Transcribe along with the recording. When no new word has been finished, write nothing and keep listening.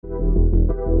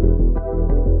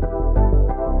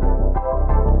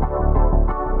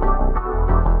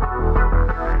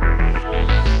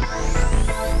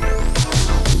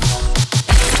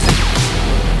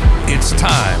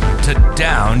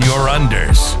Down your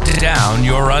unders. Down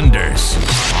your unders.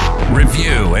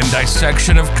 Review and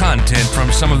dissection of content from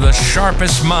some of the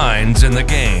sharpest minds in the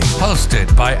game.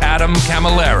 Hosted by Adam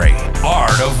Camilleri.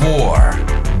 Art of War.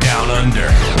 Down Under.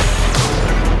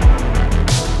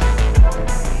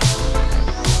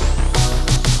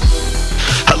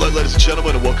 Hello, ladies and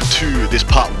gentlemen, and welcome to this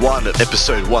part 1 of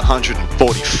episode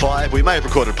 145. We may have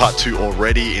recorded part 2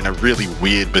 already in a really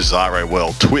weird, bizarro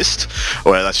world twist,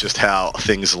 where that's just how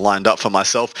things lined up for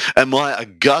myself. And my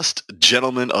august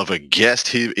gentleman of a guest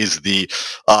here is the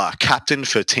captain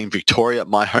for Team Victoria,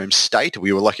 my home state.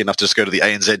 We were lucky enough to just go to the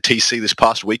ANZ TC this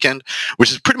past weekend,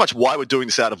 which is pretty much why we're doing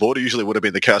this out of order. Usually it would have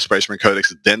been the Chaos Space Marine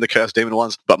Codex, then the Chaos Demon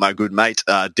ones, but my good mate,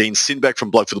 Dean Sinnbeck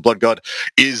from Bloat for the Blood God,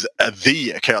 is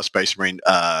the Chaos Space Marine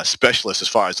specialist as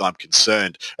far as I'm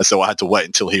concerned, and so I had to wait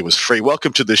until he was free.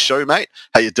 Welcome to the show, mate.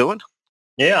 How you doing?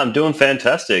 Yeah, I'm doing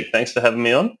fantastic. Thanks for having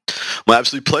me on. My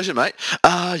absolute pleasure, mate.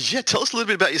 Tell us a little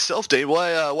bit about yourself, Dean.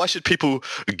 Why should people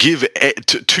give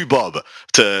to Bob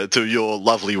to your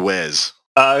lovely wares?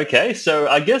 Okay, so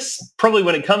I guess probably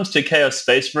when it comes to Chaos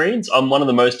Space Marines, I'm one of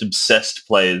the most obsessed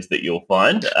players that you'll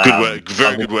find. Good work. Very good work.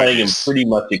 I've been playing them pretty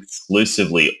much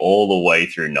exclusively all the way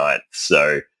through ninth,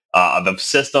 so I've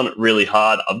obsessed on it really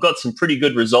hard. I've got some pretty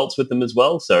good results with them as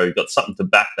well, so I've got something to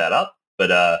back that up.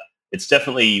 But it's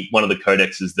definitely one of the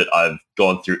codexes that I've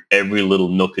gone through every little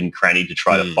nook and cranny to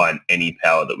try to find any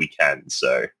power that we can.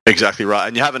 So exactly right.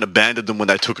 And you haven't abandoned them when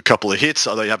they took a couple of hits,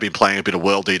 although you have been playing a bit of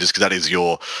World Eaters because that is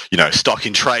your, stock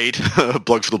in trade,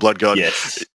 Bloat for the Blood God.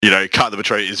 Yes. Card the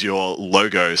Betrayer is your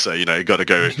logo, so, you got to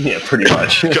go. Yeah, pretty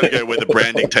much. Got to go where the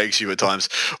branding takes you at times.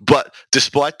 But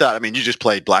despite that, I mean, you just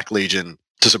played Black Legion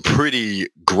to some pretty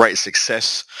great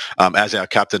success as our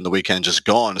captain the weekend just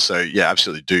gone. So, yeah,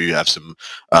 absolutely do have some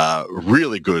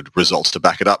really good results to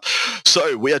back it up.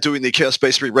 So we are doing the Chaos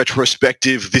Space Marine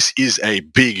Retrospective. This is a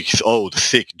big, old,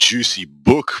 thick, juicy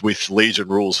book with Legion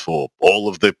rules for all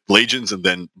of the Legions and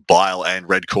then Bile and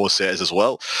Red Corsairs as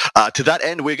well. To that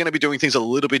end, we're going to be doing things a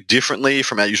little bit differently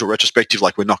from our usual retrospective.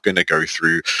 Like, we're not going to go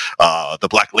through the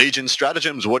Black Legion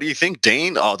stratagems. What do you think,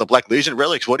 Dean? The Black Legion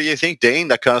relics. What do you think, Dean?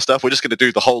 That kind of stuff. We're just going to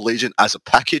do the whole Legion as a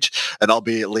package, and I'll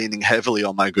be leaning heavily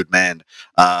on my good man,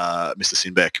 Mr.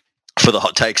 Sinnbeck, for the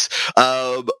hot takes.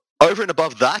 Over and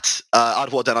above that, Art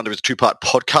of War Down Under is a 2-part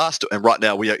podcast, and right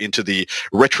now we are into the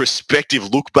retrospective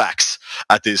lookbacks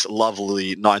at this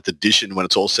lovely 9th edition when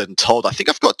it's all said and told. I think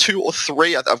I've got 2 or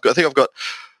 3. I think I've got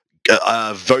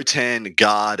Votan,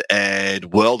 Guard, and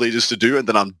World Eaters to do, and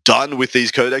then I'm done with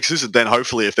these codexes, and then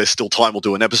hopefully if there's still time we'll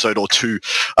do an episode or 2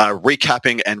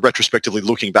 recapping and retrospectively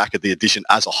looking back at the edition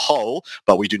as a whole,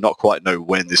 but we do not quite know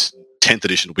when this 10th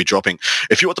edition will be dropping.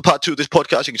 If you want the part 2 of this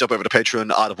podcast, you can jump over to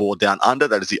Patreon, Art of War Down Under.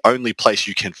 That is the only place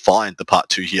you can find the part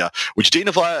 2 here, which Dean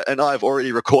and I have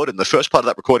already recorded. And the first part of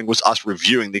that recording was us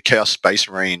reviewing the Chaos Space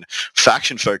Marine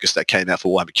faction focus that came out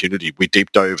for Warhammer Community. We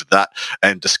deep dove that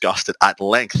and discussed it at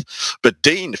length. But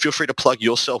Dean, feel free to plug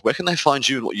yourself. Where can they find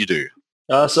you and what you do?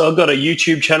 So I've got a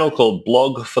YouTube channel called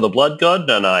Blog for the Blood God,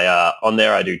 and on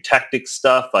there I do tactics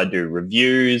stuff, I do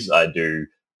reviews, I do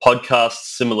podcasts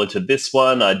similar to this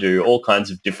one. I do all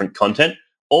kinds of different content,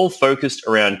 all focused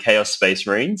around Chaos Space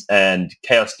Marines and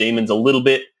Chaos Demons a little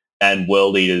bit, and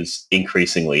World Eaters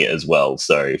increasingly as well.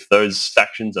 So if those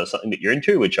factions are something that you're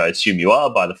into, which I assume you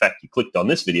are by the fact you clicked on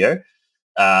this video,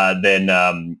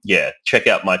 then check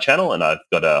out my channel, and I've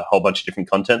got a whole bunch of different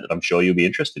content that I'm sure you'll be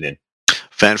interested in.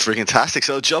 Fan-freaking-tastic.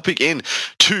 So jumping in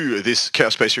to this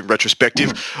Chaos Space Marine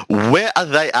retrospective, where are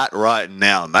they at right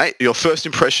now, mate? Your first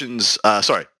impressions,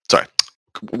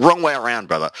 wrong way around,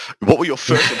 brother. What were your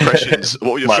first impressions? Yes,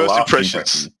 what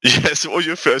were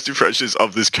your first impressions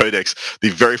of this codex the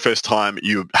very first time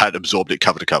you had absorbed it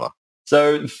cover to cover?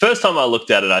 So the first time I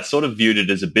looked at it, I sort of viewed it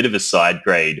as a bit of a side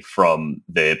grade from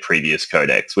the previous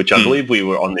codex, which I believe we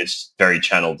were on this very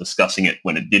channel discussing it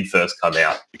when it did first come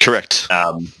out. Correct.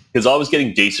 Because I was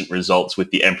getting decent results with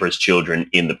the Emperor's Children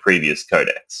in the previous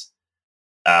codex.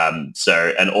 And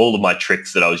all of my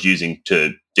tricks that I was using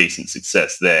to decent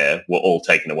success there were all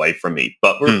taken away from me,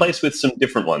 but were replaced with some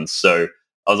different ones. So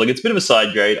I was like, it's a bit of a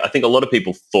side grade. I think a lot of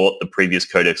people thought the previous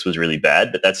codex was really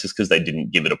bad, but that's just because they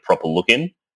didn't give it a proper look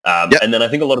in. And then I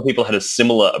think a lot of people had a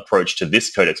similar approach to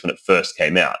this codex when it first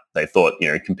came out. They thought,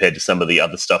 compared to some of the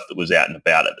other stuff that was out and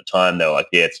about at the time, they were like,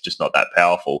 yeah, it's just not that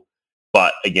powerful.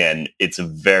 But again, it's a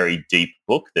very deep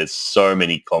book. There's so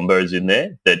many combos in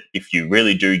there that if you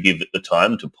really do give it the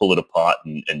time to pull it apart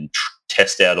and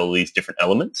test out all these different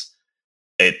elements,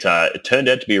 it turned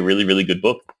out to be a really, really good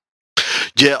book.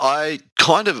 Yeah, I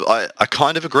kind of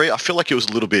agree. I feel like it was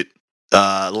a little bit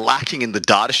lacking in the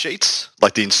data sheets,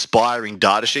 like the inspiring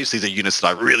data sheets. These are units that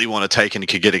I really want to take and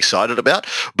could get excited about.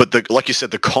 But like you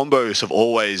said, the combos have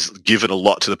always given a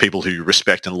lot to the people who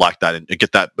respect and like that and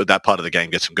get that part of the game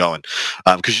gets them going.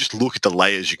 Because you just look at the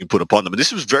layers you can put upon them. And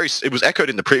this was it was echoed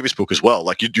in the previous book as well.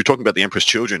 Like you're talking about the Emperor's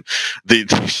Children, the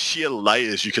sheer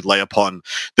layers you could lay upon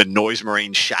the Noise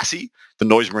Marine chassis, the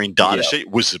Noise Marine data sheet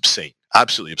was obscene.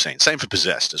 Absolutely obscene. Same for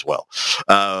Possessed as well.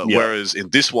 Whereas in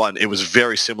this one, it was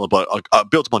very similar, but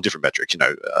built upon different metrics,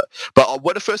 But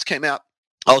when it first came out,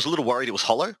 I was a little worried it was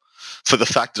hollow for the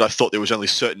fact that I thought there was only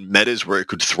certain metas where it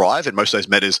could thrive, and most of those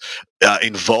metas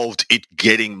involved it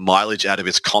getting mileage out of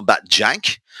its combat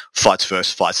jank, fights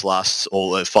first, fights last,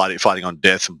 all fighting on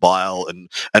death and bile,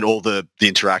 and all the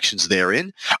interactions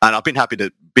therein. And I've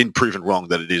been proven wrong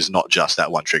that it is not just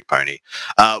that one-trick pony.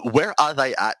 Where are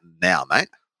they at now, mate?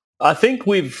 I think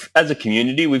as a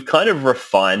community, we've kind of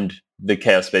refined the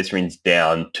Chaos Space Marines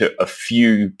down to a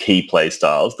few key play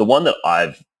styles. The one that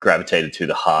I've gravitated to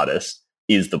the hardest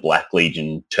is the Black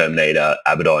Legion Terminator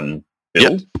Abaddon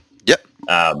build. Yep.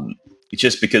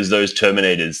 Just because those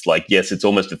Terminators, like, yes, it's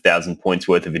almost 1,000 points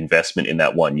worth of investment in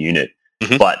that one unit,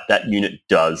 but that unit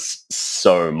does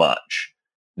so much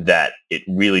that it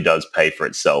really does pay for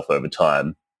itself over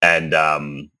time. And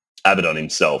Abaddon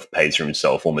himself pays for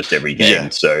himself almost every game. Yeah.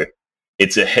 So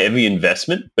it's a heavy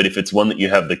investment, but if it's one that you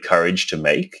have the courage to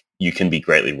make, you can be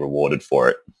greatly rewarded for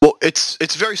it. Well, it's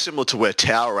very similar to where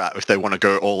Tau are at if they want to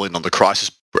go all in on the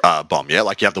Crisis bomb, yeah?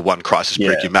 Like you have the one Crisis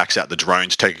brick, you max out the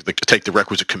drones, take the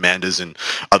requisite commanders and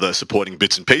other supporting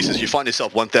bits and pieces. You find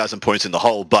yourself 1,000 points in the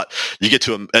hole, but you get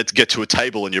to a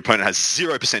table and your opponent has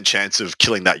 0% chance of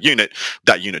killing that unit.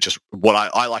 That unit just, what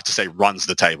I like to say, runs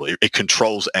the table. It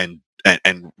controls and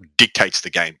dictates the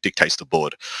game, dictates the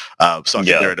board. So I think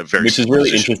they're at a very, which is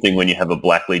really interesting when you have a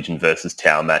Black Legion versus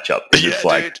Tau matchup. It's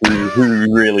like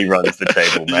who really runs the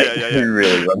table, mate? Who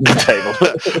really runs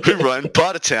the table? Who run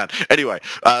part of town? Anyway,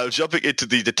 jumping into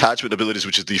the detachment abilities,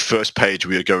 which is the first page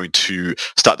we are going to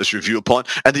start this review upon,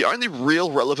 and the only real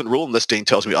relevant rule, unless Dean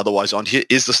tells me otherwise on here,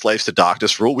 is the Slaves to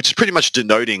Darkness rule, which is pretty much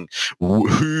denoting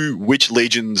which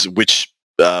legions, which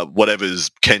whatever's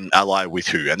can ally with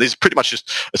who. And there's pretty much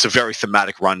it's a very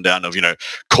thematic rundown of,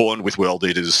 Khorne with World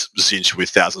Eaters, Zinch with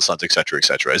Thousand Suns, etc.,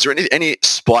 etc. Is there any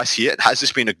spice here? Has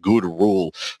this been a good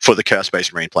rule for the Chaos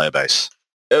Space Marine player base?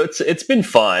 It's been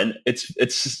fine.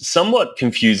 It's somewhat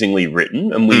confusingly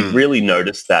written, and we really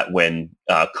noticed that when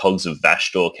Cogs of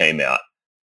Vashdor came out,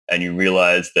 and you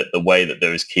realize that the way that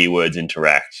those keywords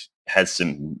interact has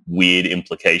some weird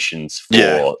implications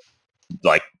for,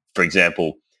 like, for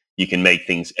example, you can make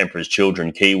things Emperor's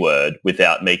Children keyword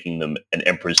without making them an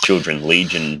Emperor's Children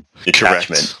Legion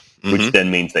detachment, which then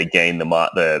means they gain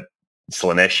the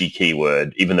Slaaneshi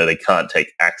keyword, even though they can't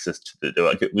take access to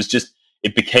the...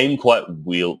 It became quite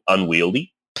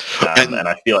unwieldy, and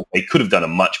I feel like they could have done a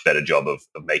much better job of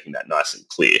making that nice and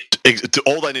clear.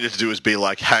 All they needed to do is be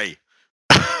like, hey,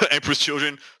 Emperor's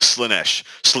Children, Slaanesh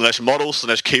model,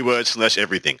 Slaanesh keyword, Slaanesh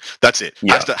everything. That's it.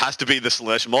 Has to be the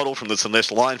Slaanesh model from the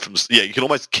Slaanesh line. You can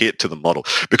almost key it to the model.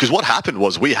 Because what happened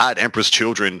was we had Emperor's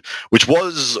Children, which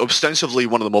was ostensibly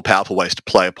one of the more powerful ways to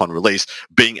play upon release,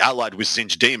 being allied with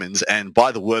Zinch demons, and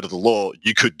by the word of the law,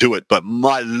 you could do it. But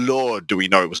my lord, do we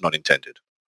know it was not intended?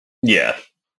 Yeah.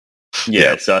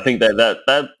 So I think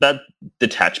that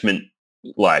detachment,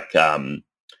 like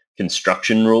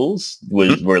construction rules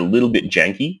were a little bit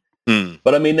janky,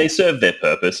 but I mean they serve their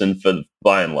purpose, and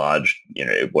by and large,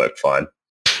 it worked fine.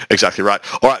 Exactly right.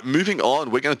 All right, moving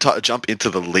on, we're going to jump into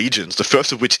the legions. The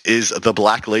first of which is the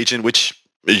Black Legion, which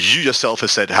you yourself have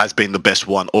said has been the best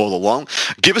one all along.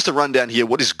 Give us the rundown here.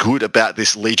 What is good about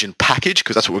this Legion package?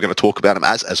 Because that's what we're going to talk about them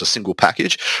as a single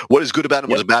package. What is good about them?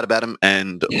 What is bad about them?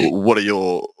 And what are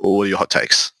your hot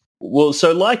takes? Well,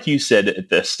 so like you said at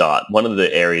the start, one of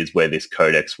the areas where this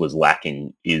codex was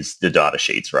lacking is the data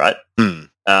sheets, right?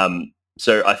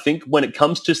 So I think when it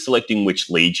comes to selecting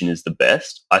which legion is the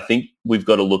best, I think we've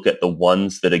got to look at the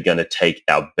ones that are going to take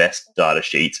our best data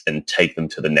sheets and take them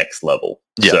to the next level.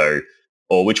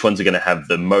 Or which ones are going to have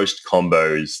the most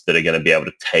combos that are going to be able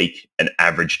to take an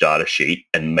average data sheet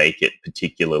and make it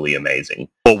particularly amazing.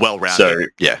 Or well-rounded.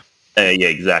 Yeah,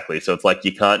 exactly. So it's like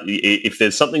you can't... If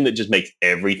there's something that just makes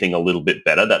everything a little bit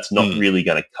better, that's not really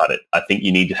going to cut it. I think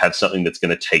you need to have something that's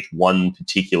going to take one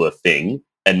particular thing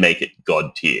and make it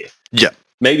god tier. Yeah.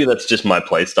 Maybe that's just my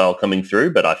play style coming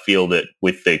through, but I feel that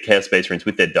with the Chaos Space Marines,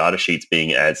 with their data sheets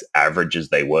being as average as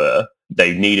they were,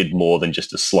 they needed more than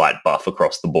just a slight buff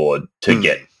across the board to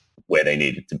get where they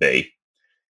needed to be.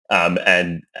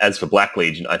 And as for Black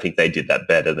Legion, I think they did that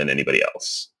better than anybody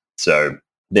else. So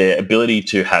their ability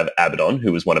to have Abaddon,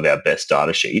 who was one of our best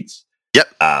data sheets,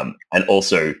 and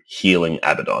also healing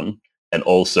Abaddon, and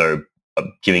also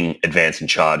giving advance and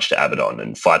charge to Abaddon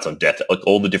and fights on death, like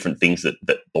all the different things that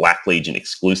Black Legion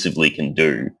exclusively can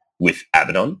do with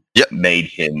Abaddon, made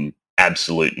him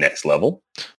absolute next level.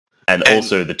 And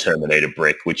also the Terminator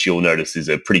brick, which you'll notice is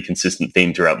a pretty consistent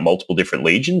theme throughout multiple different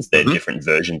legions. They're different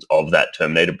versions of that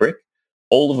Terminator brick.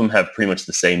 All of them have pretty much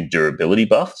the same durability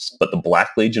buffs, but the Black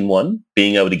Legion one,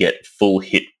 being able to get full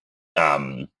hit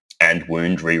and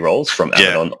wound rerolls from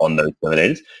Abaddon on those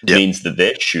Terminators, means that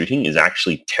their shooting is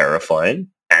actually terrifying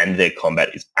and their combat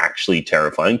is actually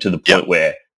terrifying to the point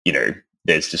where,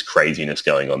 there's just craziness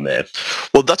going on there.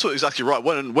 Well, that's exactly right.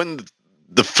 When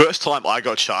the first time I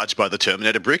got charged by the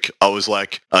Terminator brick, I was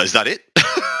like, is that it?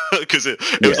 Because it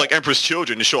was like Emperor's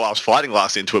Children. Sure, I was fighting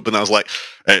last into it, but then I was like,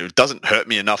 it doesn't hurt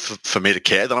me enough for me to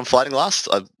care that I'm fighting last.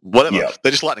 Whatever. Yeah.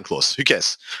 They're just lightning claws. Who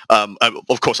cares?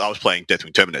 Of course, I was playing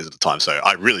Deathwing Terminators at the time, so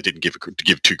I really didn't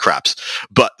give two craps.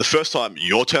 But the first time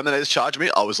your Terminators charged me,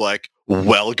 I was like,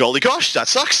 well, golly gosh, that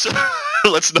sucks.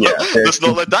 Let's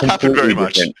not let that happen very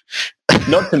much.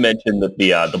 Not to mention that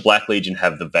the Black Legion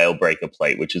have the Veilbreaker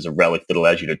plate, which is a relic that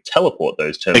allows you to teleport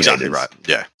those Terminators. Exactly right,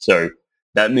 yeah. So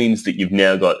that means that you've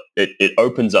now got, it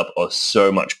opens up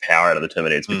so much power out of the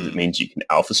Terminators because it means you can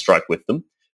Alpha Strike with them,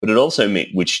 but it also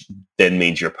which then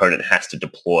means your opponent has to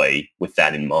deploy with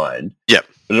that in mind. Yep.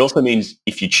 But it also means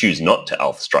if you choose not to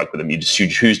Alpha Strike with them, you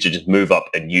choose to just move up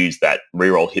and use that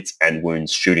reroll hits and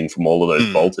wounds shooting from all of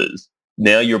those bolters.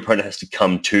 Now your opponent has to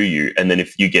come to you, and then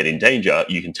if you get in danger,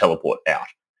 you can teleport out.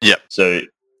 Yeah. So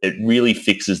it really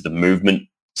fixes the movement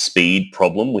speed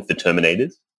problem with the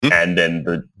Terminators, and then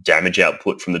the damage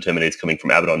output from the Terminators coming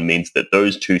from Abaddon means that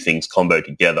those two things combo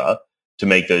together to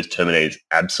make those Terminators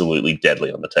absolutely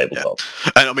deadly on the tabletop.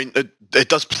 Yeah. And I mean, it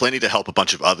does plenty to help a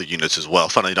bunch of other units as well.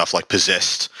 Funnily enough, like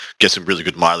Possessed get some really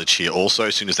good mileage here also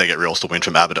as soon as they get reels to win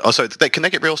from Abaddon. Oh, so can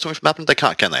they get reels to win from Abaddon? They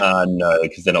can't, can they? No,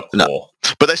 because they're not core. No.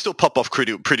 But they still pop off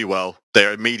pretty well.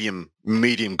 They're a medium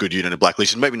good unit in Black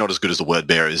Legion. Maybe not as good as the Word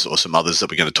Bearers or some others that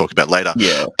we're going to talk about later.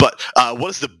 Yeah. But what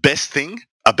is the best thing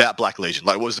about Black Legion?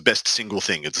 Like, what is the best single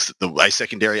thing? It's a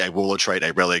secondary, a warlord trait,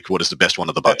 a relic. What is the best one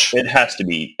of the bunch? It has to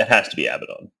be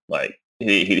Abaddon. Like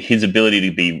his ability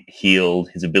to be healed,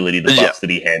 his ability, the buffs that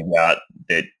he hands out,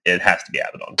 it has to be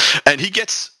Abaddon. And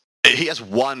he has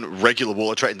one regular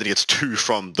warlord trait, and then he gets two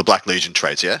from the Black Legion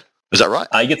traits. Yeah, is that right?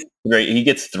 He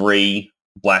gets three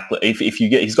Black.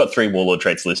 He's got three warlord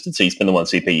traits listed, so you spend the 1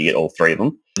 CP, you get all three of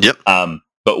them. Yep.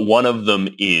 But one of them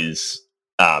is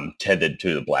tethered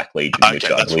to the Black Legion, which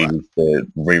I believe is the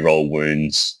reroll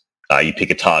wounds. You pick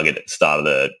a target at the start of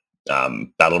the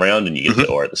battle round, and you get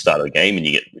or at the start of the game, and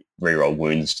you get reroll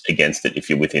wounds against it if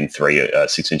you're within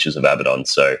 6 inches of Abaddon.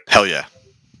 So hell yeah.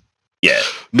 Yeah.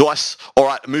 Nice. All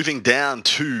right, moving down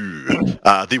to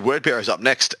the Word Bearers up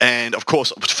next. And, of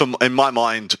course, in my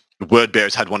mind, Word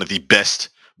Bearers had one of the best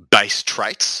base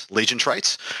traits, Legion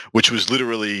traits, which was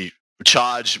literally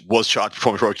charge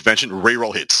performance heroic convention,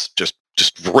 reroll hits. Just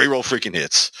reroll freaking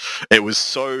hits. It was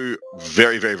so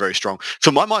very, very, very strong.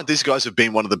 For my mind, these guys have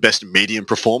been one of the best medium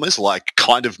performers, like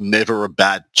kind of never a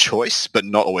bad choice, but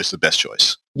not always the best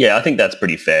choice. Yeah, I think that's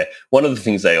pretty fair. One of the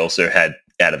things they also had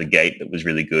out of the gate that was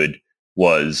really good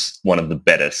was one of the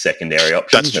better secondary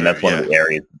options. That's one of the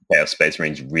areas Chaos Space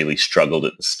Marines really struggled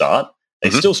at the start. They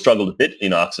still struggled a bit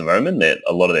in Arcs of Omen.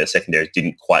 A lot of their secondaries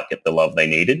didn't quite get the love they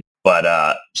needed. But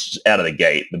out of the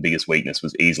gate, the biggest weakness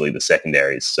was easily the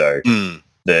secondaries. So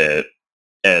the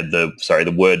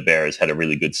Word Bearers had a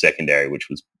really good secondary, which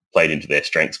was played into their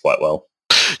strengths quite well.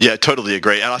 Yeah, totally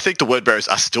agree. And I think the Word Bearers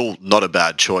are still not a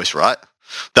bad choice, right?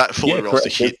 That fully rolls to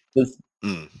hit.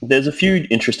 There's a few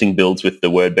interesting builds with the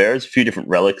Word Bearers, a few different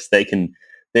relics.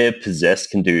 Their Possessed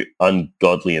can do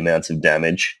ungodly amounts of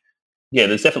damage. Yeah,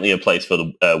 there's definitely a place for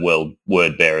the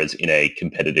Word Bearers in a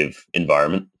competitive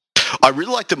environment. I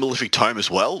really like the Malefic Tome as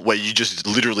well, where you just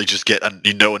literally just get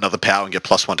another power and get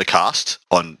 +1 to cast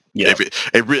on. Yeah.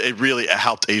 It really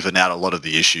helped even out a lot of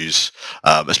the issues,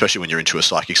 especially when you're into a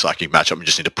psychic matchup and you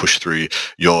just need to push through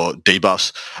your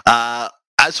debuffs.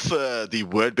 As for the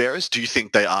Word Bearers, do you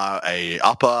think they are a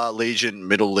upper legion,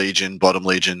 middle legion, bottom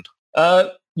legion?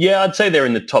 Yeah, I'd say they're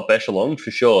in the top echelon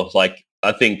for sure. Like,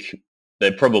 I think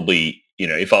they're probably,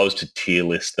 if I was to tier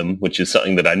list them, which is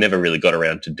something that I never really got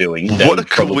around to doing. What a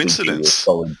coincidence. A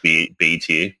solid B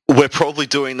tier. We're probably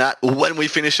doing that when we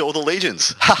finish all the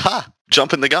legions. Haha,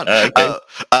 jumping the gun. Okay.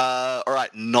 All right,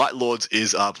 Night Lords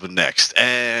is up next.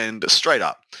 And straight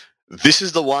up, this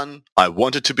is the one I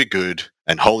wanted to be good,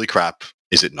 and holy crap,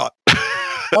 is it not?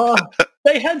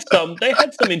 They had some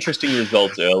interesting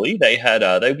results early. They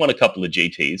won a couple of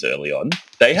GTs early on.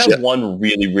 They have one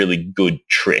really, really good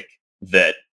trick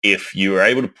that if you are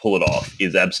able to pull it off,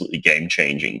 is absolutely game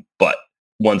changing. But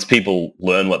once people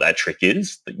learn what that trick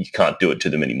is, that you can't do it to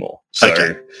them anymore. So,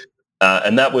 Okay.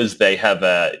 And that was they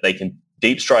can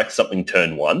deep strike something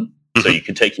turn one. So you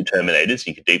could take your Terminators and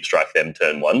you could deep strike them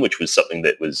turn one, which was something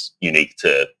that was unique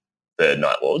to the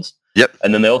Night Lords. Yep.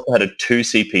 And then they also had a 2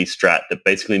 CP strat that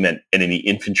basically meant enemy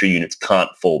infantry units can't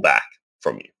fall back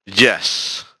from you.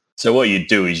 Yes. So what you'd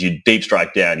do is you'd deep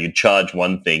strike down, you'd charge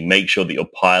one thing, make sure that your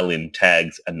pile-in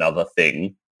tags another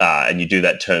thing, and you do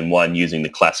that turn one using the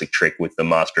classic trick with the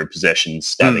Master of Possession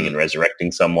stabbing and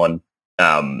resurrecting someone.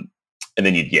 And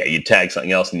then you'd tag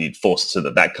something else and you'd force it so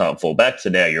that can't fall back. So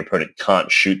now your opponent can't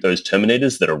shoot those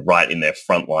Terminators that are right in their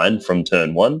front line from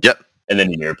turn one. Yep. And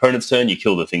then in your opponent's turn, you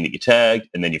kill the thing that you tagged,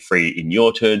 and then you're free in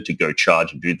your turn to go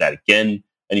charge and do that again.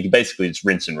 And you can basically just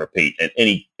rinse and repeat. And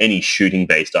any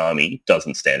shooting-based army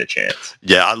doesn't stand a chance.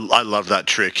 Yeah, I love that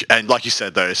trick. And like you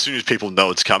said, though, as soon as people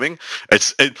know it's coming,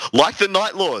 it's like the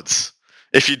Night Lords.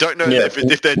 If you don't know,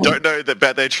 if they don't know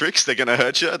about their tricks, they're going to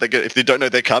hurt you. If they don't know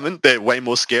they're coming, they're way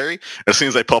more scary. As soon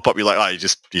as they pop up, you're like, oh,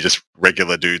 you're just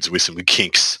regular dudes with some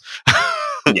kinks.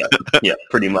 yeah,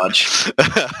 pretty much.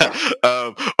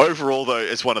 Overall, though,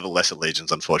 it's one of the lesser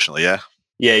legions, unfortunately. Yeah.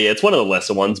 Yeah, it's one of the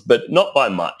lesser ones, but not by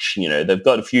much. You know, they've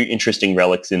got a few interesting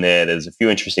relics in there. There's a few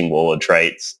interesting warlord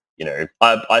traits. You know,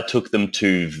 I took them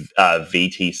to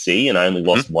VTC and I only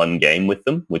lost one game with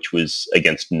them, which was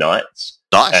against Knights.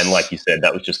 Nice. And like you said,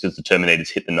 that was just because the Terminators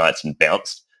hit the Knights and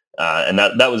bounced. And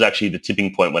that was actually the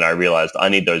tipping point when I realized I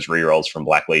need those rerolls from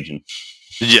Black Legion.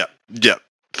 Yeah.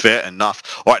 Fair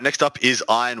enough. All right, next up is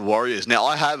Iron Warriors. Now,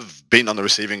 I have been on the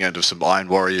receiving end of some Iron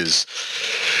Warriors,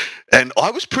 and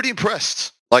I was pretty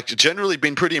impressed. Like, generally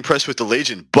been pretty impressed with the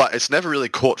Legion, but it's never really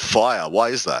caught fire. Why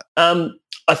is that?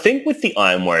 I think with the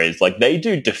Iron Warriors, like, they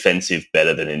do defensive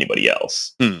better than anybody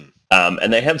else.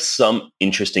 And they have some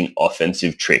interesting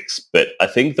offensive tricks, but I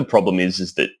think the problem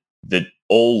is that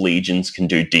all Legions can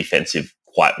do defensive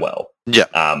quite well. Yeah.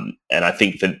 And I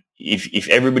think that if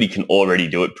everybody can already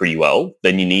do it pretty well,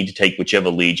 then you need to take whichever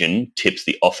Legion tips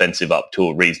the offensive up to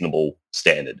a reasonable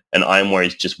standard. And Iron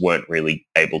Warriors just weren't really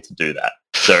able to do that.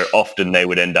 So often they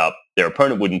would end up, their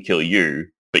opponent wouldn't kill you,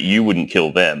 but you wouldn't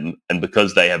kill them. And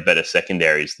because they have better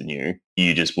secondaries than you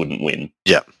just wouldn't win.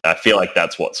 Yeah. I feel like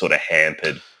that's what sort of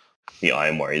hampered the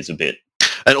Iron Warriors a bit.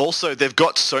 And also, they've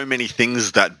got so many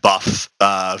things that buff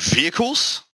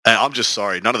vehicles. And I'm just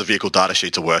sorry, none of the vehicle data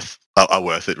sheets are worth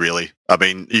it, really. I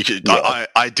mean, you could. Yeah.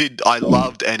 I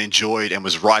loved and enjoyed and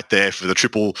was right there for the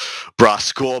triple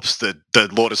brass corpse, the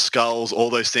Lord of Skulls,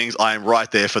 all those things. I am right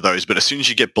there for those. But as soon as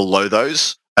you get below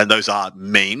those, and those are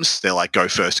memes, they're like go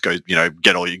first, get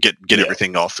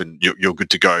everything off, and you're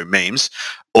good to go memes.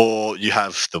 Or you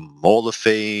have the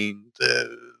Morlophine,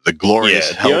 the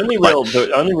glorious. Yeah,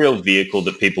 the only real vehicle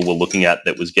that people were looking at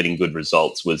that was getting good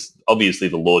results was obviously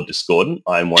the Lord Discordant.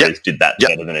 Iron Warriors did that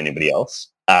better than anybody else.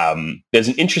 There's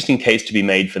an interesting case to be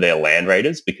made for their Land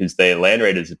Raiders because their Land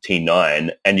Raiders are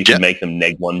T9 and you can make them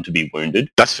neg1 to be wounded.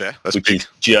 That's fair. That's which big. Is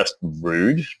just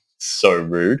rude. So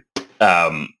rude.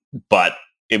 But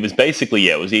it was basically,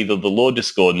 it was either the Lord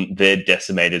Discordant, their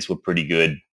Decimators were pretty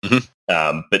good.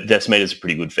 But Decimators are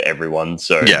pretty good for everyone.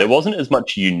 So there wasn't as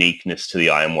much uniqueness to the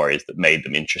Iron Warriors that made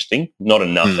them interesting. Not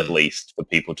enough, at least, for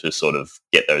people to sort of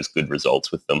get those good results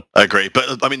with them. I agree.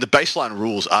 But, I mean, the baseline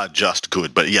rules are just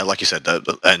good. But, yeah, like you said,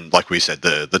 and like we said,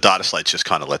 the data slates just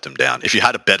kind of let them down. If you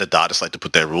had a better data slate to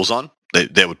put their rules on,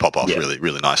 they would pop off really,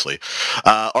 really nicely.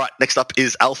 All right, next up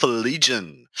is Alpha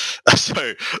Legion.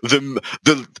 So,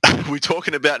 we're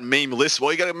talking about meme lists.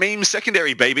 Well, you got a meme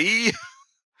secondary, baby.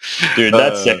 Dude,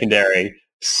 that secondary,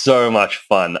 so much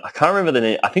fun. I can't remember the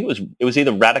name. I think it was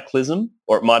either Radicalism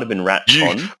or it might have been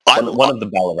Ratcon, one of the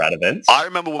Ballarat events. I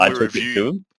remember when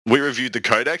we reviewed the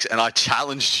Codex and I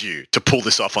challenged you to pull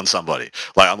this off on somebody.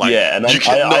 Like, I'm like, and you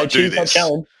cannot do this.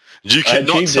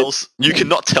 You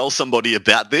cannot tell somebody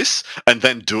about this and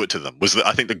then do it to them.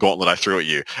 I think the gauntlet I threw at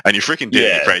you, and you freaking did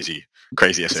it, you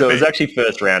crazy SMB. So it was actually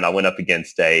first round. I went up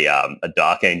against a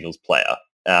Dark Angels player.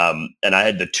 And I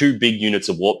had the 2 big units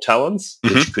of Warp Talons,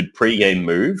 which could pre-game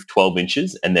move 12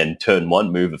 inches and then turn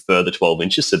 1 move a further 12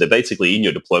 inches. So they're basically in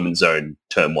your deployment zone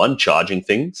turn 1, charging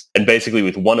things. And basically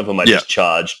with one of them, I just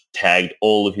charged, tagged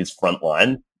all of his front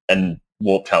line, and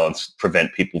Warp Talons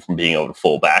prevent people from being able to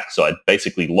fall back. So I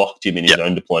basically locked him in his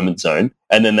own deployment zone.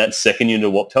 And then that second unit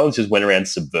of Warp Talons just went around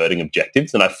subverting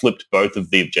objectives. And I flipped both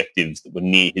of the objectives that were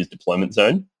near his deployment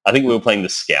zone. I think we were playing the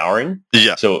Scouring.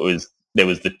 Yeah. So there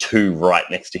was the 2 right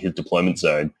next to his deployment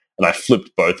zone, and I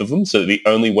flipped both of them. So the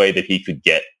only way that he could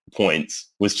get points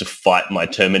was to fight my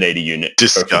Terminator unit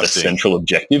for the central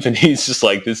objective, and he's just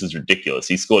like, this is ridiculous.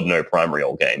 He scored no primary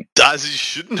all game. As he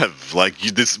shouldn't have. Like,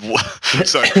 this.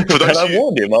 So for those and I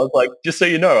warned him. I was like, just so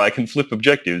you know, I can flip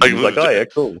objectives. He was like, oh yeah,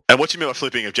 cool. And what you mean by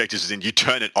flipping objectives is you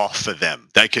turn it off for them.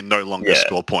 They can no longer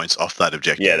score points off that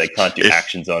objective. Yeah, they can't do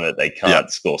actions on it. They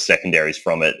can't score secondaries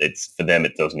from it. It's for them,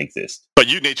 it doesn't exist. But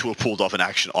you need to have pulled off an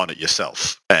action on it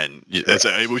yourself. And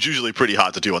it was usually pretty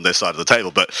hard to do on their side of the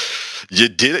table, but you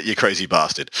did it, you crazy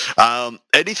bastard.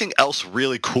 Anything else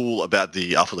really cool about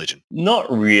the Alpha Legion?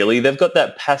 Not really. They've got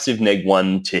that passive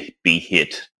neg-1 to be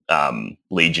hit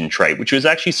Legion trait, which was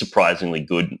actually surprisingly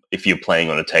good if you're playing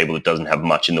on a table that doesn't have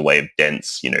much in the way of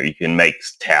dents. You know, you can make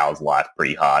Tau's life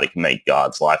pretty hard. It can make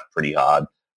Guard's life pretty hard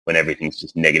when everything's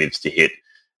just negatives to hit.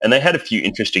 And they had a few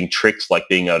interesting tricks, like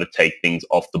being able to take things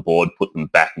off the board, put them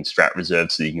back in strat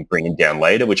reserve so you can bring them down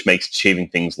later, which makes achieving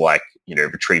things like, you know,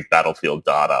 retrieve battlefield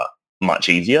data much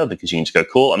easier, because you can just go,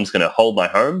 cool, I'm just going to hold my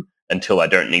home until I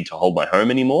don't need to hold my home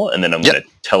anymore, and then I'm going to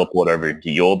teleport over into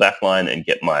your backline and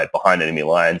get my behind enemy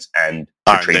lines and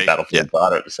retrieve battlefield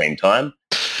data at the same time.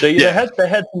 So they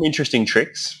had some interesting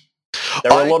tricks. They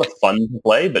were a lot of fun to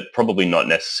play, but probably not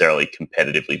necessarily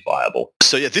competitively viable.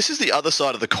 So this is the other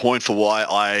side of the coin for why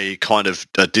I kind of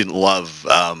didn't love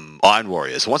Iron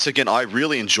Warriors. Once again, I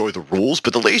really enjoy the rules,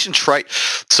 but the Legion trait,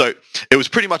 so it was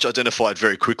pretty much identified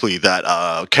very quickly that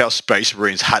Chaos Space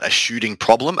Marines had a shooting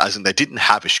problem, as in they didn't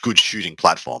have a good shooting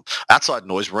platform. Outside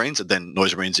Noise Marines, and then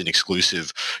Noise Marines in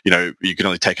exclusive, you know, you can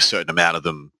only take a certain amount of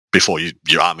them before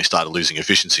your army started losing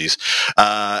efficiencies.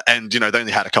 And, you know, they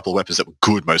only had a couple of weapons that were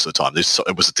good most of the time.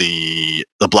 It was the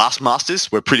Blast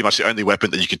Masters were pretty much the only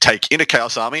weapon that you could take in a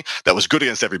Chaos army that was good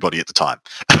against everybody at the time.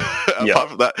 Apart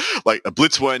from that, like,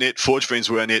 Blitz weren't it, Forge Fiends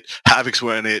weren't it, Havocs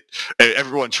weren't it.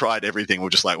 Everyone tried everything. We're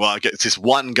just like, well, I get this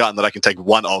one gun that I can take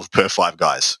one of per 5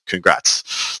 guys.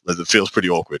 Congrats. It feels pretty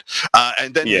awkward.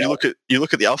 And then you look at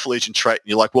the Alpha Legion trait, and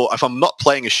you're like, well, if I'm not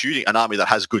playing an army that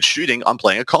has good shooting, I'm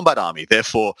playing a combat army.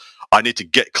 Therefore, I need to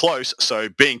get close, so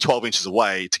being 12 inches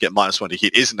away to get -1 to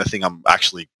hit isn't a thing I'm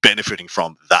actually benefiting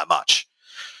from that much.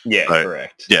 Yeah, so,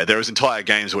 correct. Yeah, there was entire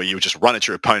games where you would just run at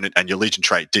your opponent and your Legion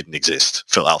trait didn't exist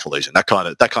for Alpha Legion. That kind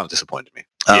of disappointed me.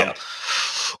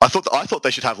 I thought they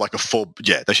should have like a full.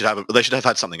 Yeah, they should have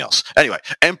had something else. Anyway,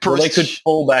 Emperor. Well, they could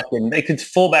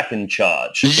fall back and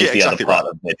charge. Yeah, the other part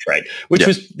of their trait, which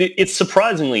it's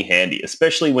surprisingly handy,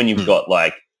 especially when you've got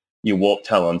like your Warp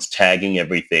Talons tagging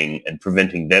everything and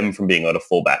preventing them from being able to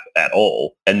fall back at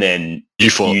all, and then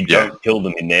you don't kill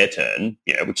them in their turn,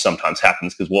 you know, which sometimes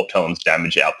happens because Warp Talons'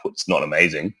 damage output's not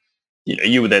amazing. You know,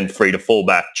 you were then free to fall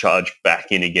back, charge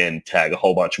back in again, tag a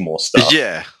whole bunch of more stuff.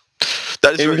 Yeah,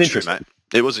 that is very true, mate.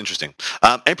 It was interesting.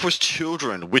 Emperor's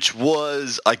Children, which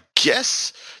was, I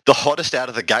guess, the hottest out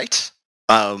of the gate.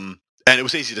 And it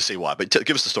was easy to see why, but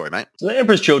give us the story, mate. So the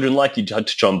Emperor's Children, like you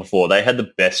touched on before, they had the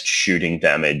best shooting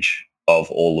damage of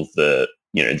all of the,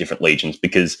 you know, different legions,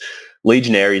 because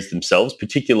legionaries themselves,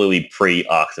 particularly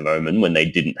pre-Arcs of Omen, when they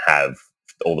didn't have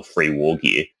all the free war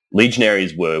gear,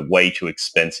 legionaries were way too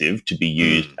expensive to be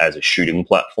used as a shooting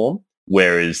platform,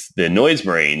 whereas the Noise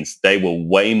Marines, they were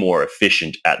way more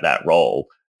efficient at that role,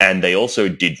 and they also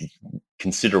did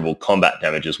considerable combat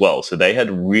damage as well. So they had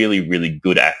really, really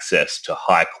good access to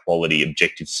high quality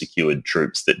objective secured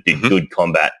troops that did good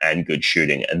combat and good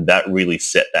shooting. And that really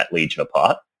set that Legion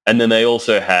apart. And then they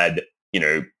also had, you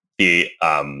know, the,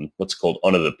 what's called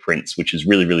Honor the Prince, which is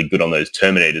really, really good on those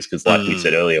Terminators. Because like we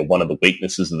said earlier, one of the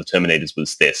weaknesses of the Terminators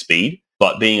was their speed.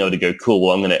 But being able to go, cool,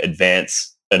 well, I'm going to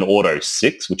advance an auto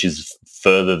 6, which is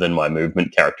further than my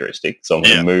movement characteristic. So I'm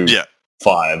going to move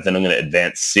 5, then I'm going to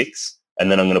advance 6. And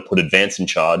then I'm going to put advance and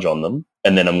charge on them.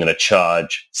 And then I'm going to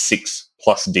charge 6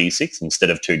 plus D6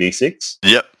 instead of 2D6.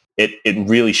 Yep. It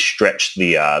really stretched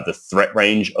the threat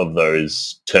range of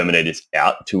those Terminators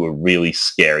out to a really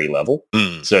scary level.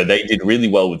 So they did really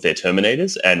well with their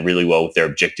Terminators and really well with their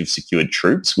objective secured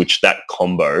troops, which that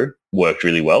combo worked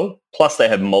really well. Plus they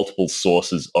have multiple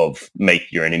sources of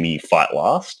make your enemy fight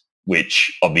last,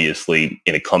 which obviously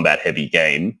in a combat heavy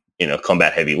game, in a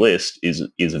combat heavy list is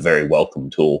a very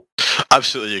welcome tool.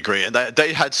 Absolutely agree. And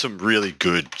they had some really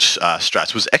good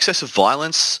strats. Was excessive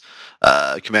violence,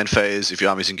 command phase, if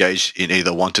your army is engaged in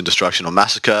either wanton destruction or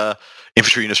massacre,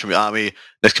 infantry units from your army,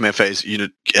 next command phase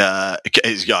unit,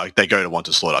 they go to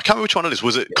wanton slaughter. I can't remember which one it is.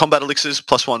 Was it combat elixirs,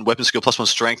 +1 weapon skill, +1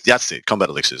 strength? That's it. Combat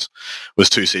elixirs was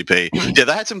 2 CP. Yeah,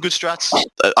 they had some good strats.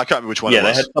 I can't remember which one it was.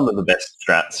 Yeah, they had some of the best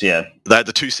strats, yeah. They had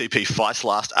the 2 CP Feist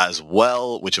Last as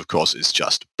well, which of course is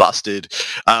just busted.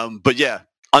 But yeah,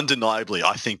 undeniably,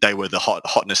 I think they were the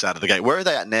hotness out of the gate. Where are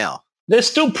they at now? They're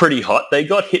still pretty hot. They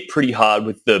got hit pretty hard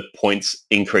with the points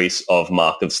increase of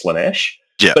Mark of Slaanesh.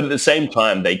 Yeah. But at the same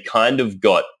time, they kind of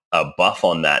got a buff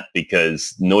on that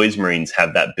because Noise Marines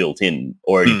have that built in,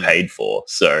 already paid for.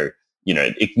 So,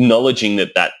 acknowledging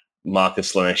that Mark of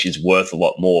Slaanesh is worth a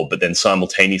lot more, but then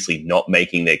simultaneously not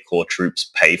making their core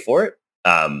troops pay for it.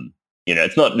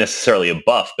 It's not necessarily a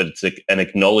buff, but it's an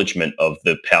acknowledgement of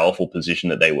the powerful position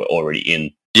that they were already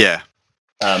in. Yeah.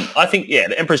 I think,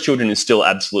 the Emperor's Children is still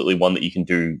absolutely one that you can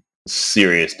do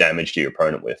serious damage to your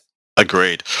opponent with.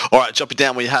 Agreed. All right, jumping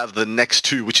down, we have the next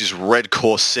two, which is Red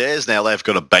Corsairs. Now they've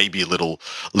got a baby little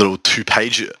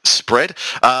 2-page spread.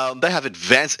 They have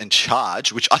Advance and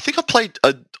Charge, which I think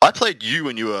I played you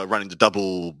when you were running the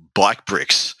double bike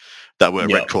bricks that were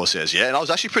Red Corsairs, and I was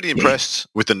actually pretty impressed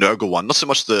with the Nurgle one. Not so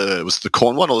much was the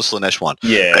Khorne one or the Slaanesh one.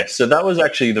 Yeah, so that was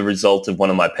actually the result of one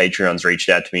of my Patreons reached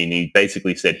out to me, and he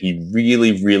basically said he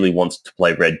really, really wants to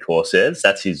play Red Corsairs.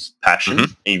 That's his passion.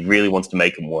 Mm-hmm. He really wants to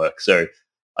make them work. So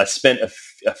I spent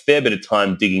a fair bit of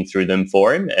time digging through them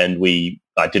for him, and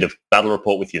I did a battle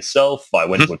report with yourself. I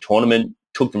went to a tournament,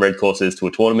 took the Red Corsairs to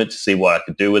a tournament to see what I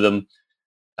could do with them.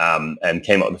 And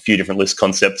came up with a few different list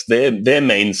concepts. Their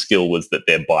main skill was that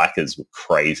their bikers were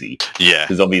crazy. Yeah.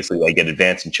 Because obviously they get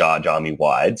Advance and Charge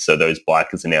army-wide, so those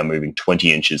bikers are now moving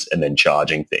 20 inches and then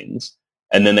charging things.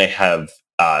 And then they had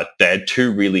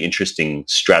two really interesting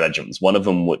stratagems. One of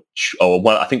them,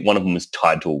 I think one of them was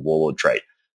tied to a Warlord trait.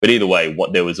 But either way,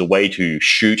 there was a way to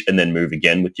shoot and then move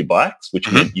again with your bikes,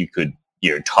 which meant you could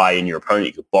tie in your opponent,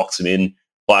 you could box them in.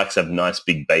 Bikes have nice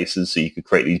big bases, so you could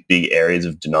create these big areas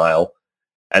of denial.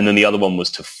 And then the other one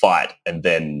was to fight and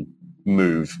then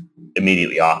move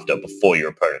immediately after, before your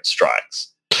opponent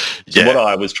strikes. So what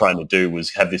I was trying to do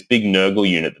was have this big Nurgle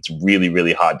unit that's really,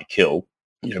 really hard to kill.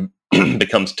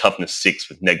 Becomes toughness 6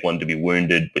 with neg 1 to be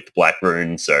wounded with the Black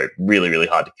Rune, so really, really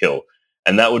hard to kill.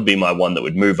 And that would be my one that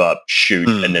would move up, shoot,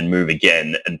 and then move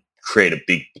again and create a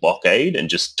big blockade and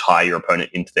just tie your opponent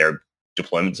into their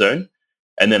deployment zone.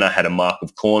 And then I had a Mark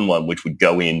of Khorne one, which would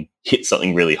go in, hit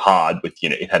something really hard with,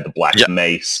 it had the Black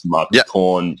Mace, Mark of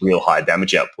Khorne, real high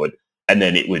damage output, and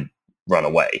then it would run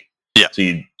away. Yeah. So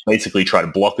you basically try to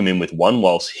block them in with one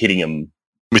whilst hitting them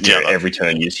with every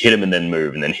turn. You just hit them and then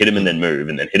move, and then hit them and then move,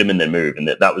 and then hit them and then move. And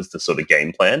that was the sort of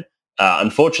game plan.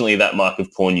 Unfortunately, that Mark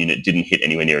of Khorne unit didn't hit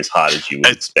anywhere near as hard as you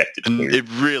would expect it to. It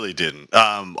really didn't.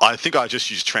 I think I just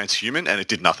used Transhuman, and it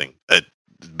did nothing. It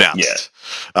bounced,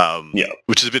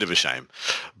 which is a bit of a shame.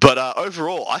 But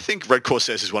overall, I think Red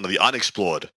Corsairs is one of the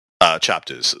unexplored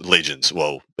chapters, legions.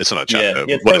 Well, it's not a chapter.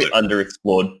 Yeah, it's very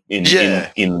underexplored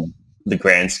in the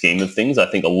grand scheme of things. I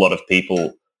think a lot of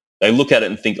people, they look at it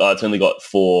and think, it's only got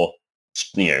 4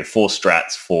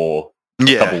 strats, 4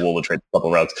 a couple Warlord traits, a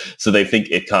couple rogues. So they think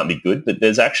it can't be good, but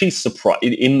there's actually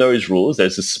in those rules,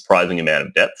 there's a surprising amount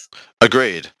of depth.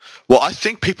 Agreed. Well, I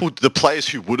think the players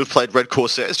who would have played Red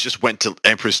Corsairs just went to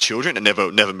Emperor's Children and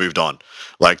never moved on.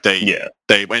 Like they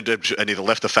went and either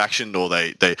left the faction or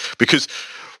they because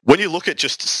when you look at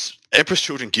just Emperor's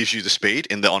Children gives you the speed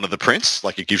in the Honor of the Prince,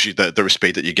 like it gives you the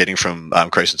speed that you're getting from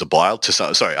Creations of Bile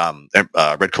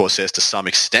Red Corsairs to some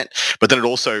extent, but then it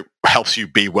also helps you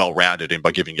be well-rounded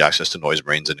by giving you access to Noise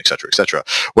Marines and et cetera.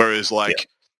 Whereas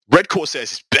Red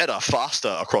Corsairs is better,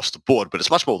 faster across the board, but it's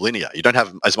much more linear. You don't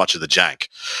have as much of the jank.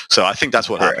 So I think that's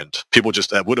what happened. People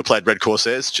just would have played Red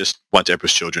Corsairs, just went to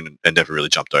Emperor's Children and never really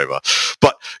jumped over.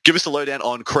 But give us the lowdown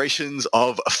on Creations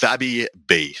of Fabi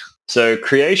B. So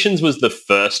Creations was the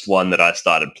first one that I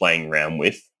started playing around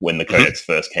with when the Codex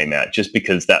first came out, just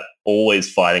because that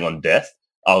always fighting on death.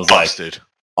 I was Busted.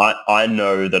 I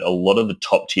know that a lot of the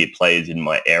top tier players in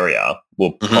my area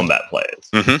were combat players.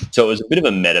 So it was a bit of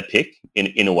a meta pick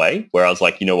in a way, where I was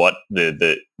like, you know what,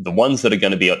 the ones that are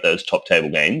going to be at those top table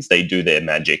games, they do their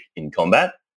magic in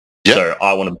combat. Yep. So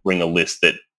I want to bring a list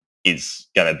that is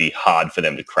going to be hard for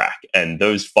them to crack. And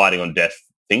those fighting on death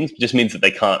things just means that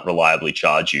they can't reliably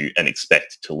charge you and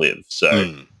expect to live.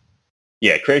 So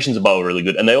Creations of Bile were really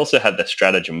good. And they also had the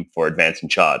stratagem for Advance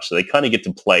and Charge. So they kind of get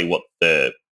to play what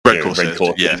the Red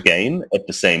Corsairs game at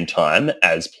the same time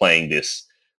as playing this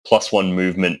 +1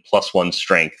 movement, +1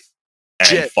 strength,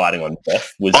 and fighting on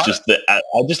death was just that. I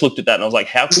just looked at that and I was like,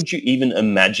 how could you even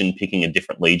imagine picking a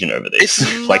different legion over this?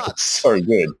 It's so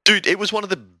good. Dude, it was one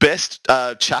of the best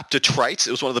chapter traits.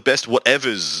 It was one of the best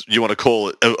whatevers you want to call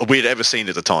it we had ever seen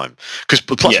at the time. Because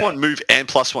 +1 move and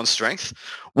 +1 strength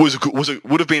would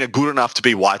have been good enough to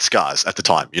be White Scars at the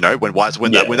time. You know, when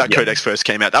that Codex first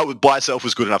came out, that by itself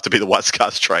was good enough to be the White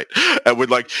Scars trait. And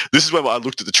this is when I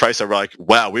looked at the traits, I was like,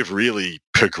 wow, we've really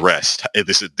progressed in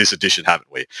this edition,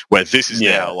 haven't we? Where this is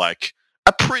now like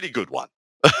a pretty good one.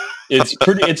 It's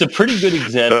a pretty good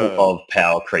example of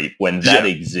power creep when that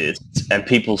exists and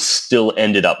people still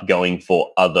ended up going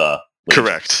for other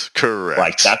legions. Correct.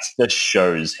 Like that just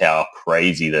shows how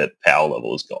crazy that power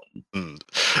level has gotten.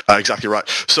 Exactly right.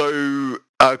 So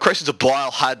Creations of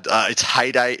Bile had its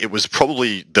heyday. It was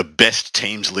probably the best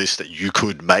teams list that you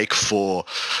could make for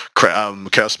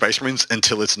Chaos Space Marines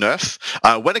until its nerf.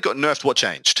 When it got nerfed, what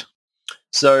changed?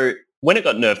 So when it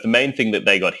got nerfed, the main thing that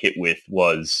they got hit with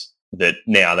was that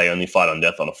now they only fight on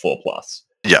death on a 4+.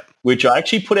 Yeah. Which I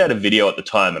actually put out a video at the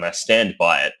time and I stand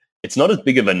by it. It's not as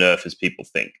big of a nerf as people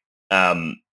think.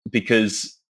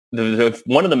 Because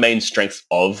one of the main strengths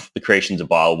of the Creations of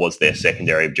Bile was their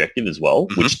secondary objective as well,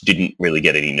 which didn't really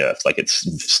get any nerfs. Like it's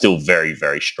still very,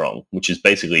 very strong, which is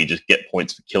basically you just get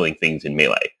points for killing things in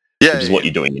melee, which is what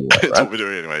you're doing anyway, right? That's what we're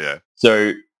doing anyway, yeah.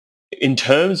 So in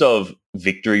terms of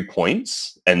victory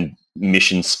points and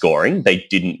mission scoring, they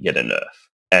didn't get a nerf.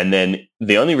 And then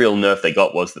the only real nerf they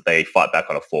got was that they fight back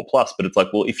on a 4+. But it's like,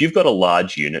 well, if you've got a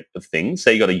large unit of things,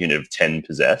 say you got a unit of 10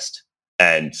 possessed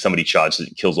and somebody charges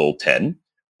and kills all 10,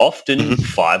 often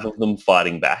 5 of them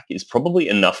fighting back is probably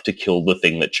enough to kill the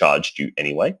thing that charged you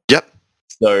anyway. Yep.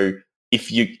 So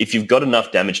if you've got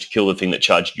enough damage to kill the thing that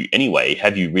charged you anyway,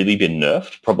 have you really been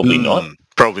nerfed? Probably not.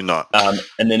 Probably not.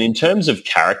 And then in terms of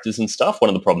characters and stuff, one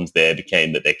of the problems there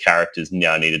became that their characters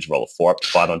now needed to roll a 4 up to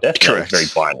fight on death. Correct. That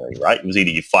was very binary, right? It was either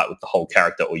you fight with the whole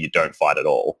character or you don't fight at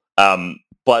all.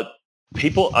 But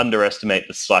people underestimate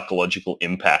the psychological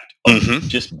impact of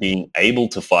just being able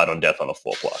to fight on death on a 4+.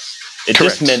 It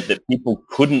just meant that people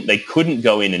couldn't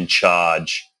go in and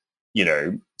charge,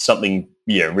 something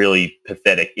really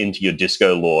pathetic into your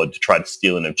Disco Lord to try to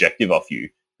steal an objective off you.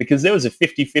 Because there was a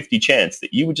 50-50 chance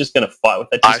that you were just going to fight with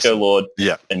that Disco Lord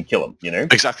and kill him,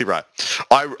 Exactly right.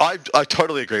 I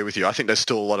totally agree with you. I think there's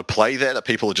still a lot of play there that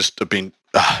people have been...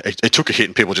 it took a hit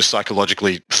and people just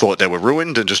psychologically thought they were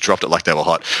ruined and just dropped it like they were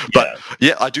hot. But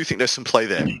I do think there's some play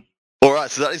there. All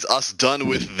right, so that is us done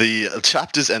with the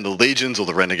chapters and the legions or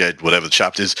the renegade, whatever the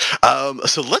chapters.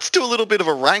 So let's do a little bit of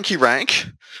a ranky rank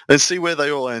and see where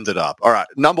they all ended up. All right,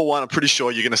 number 1, I'm pretty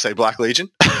sure you're going to say Black Legion.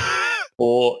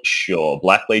 For sure.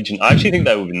 Black Legion. I actually think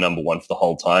they would be number 1 for the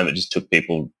whole time. It just took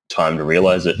people time to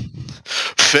realize it.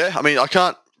 Fair. I mean, I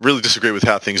can't really disagree with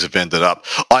how things have ended up.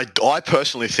 I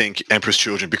personally think Emperor's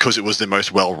Children, because it was the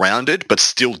most well-rounded, but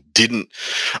still didn't,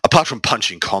 apart from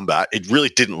punching combat, it really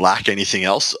didn't lack anything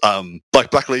else. Like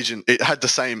Black Legion, it had the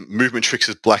same movement tricks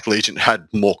as Black Legion, had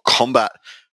more combat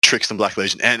tricks than Black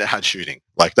Legion, and it had shooting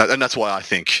like that, and that's why I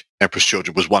think Emperor's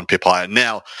Children was 1 pip higher.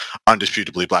 Now,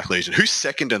 undisputably Black Legion. Who's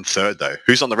second and third though?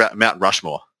 Who's on the Mount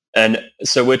Rushmore? And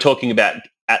so we're talking about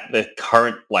at the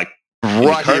current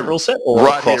rule set, or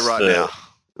right here, right now.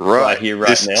 Right here,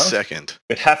 right now. Second.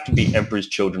 It'd have to be Emperor's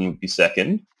Children would be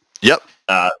second. Yep.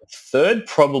 Third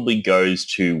probably goes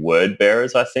to Word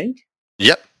Bearers, I think.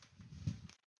 Yep.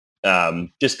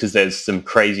 Just because there's some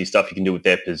crazy stuff you can do with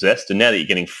their possessed, and now that you're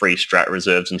getting free strat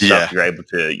reserves and stuff, you're able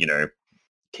to,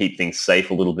 keep things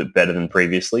safe a little bit better than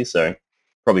previously. So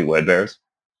probably Word Bearers.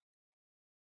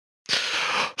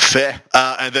 Fair.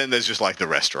 And then there's just like the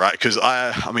rest, right? Because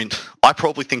I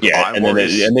probably think Iron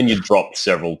Warriors... and then you drop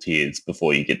several tiers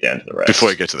before you get down to the rest. Before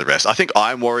you get to the rest. I think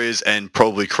Iron Warriors and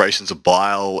probably Creations of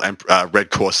Bile and Red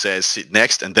Corsairs sit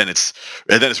next, and then it's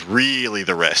really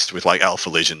the rest with like Alpha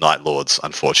Legion Night Lords,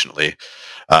 unfortunately,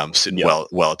 sitting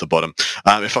well at the bottom.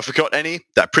 If I forgot any,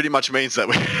 that pretty much means that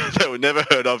they were never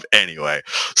heard of anyway.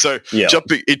 So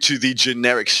jumping into the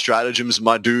generic stratagems,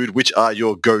 my dude, which are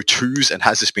your go-tos, and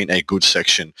has this been a good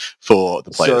section for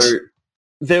the players? So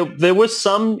there were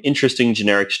some interesting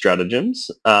generic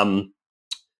stratagems, but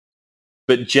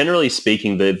generally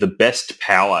speaking, the best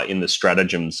power in the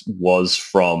stratagems was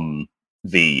from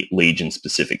the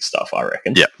Legion-specific stuff, I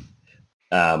reckon. Yeah.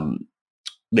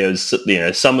 There's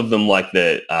some of them like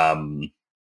the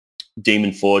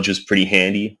Demon Forge was pretty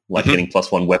handy, like getting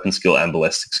 +1 weapon skill and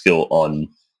ballistic skill on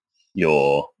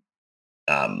your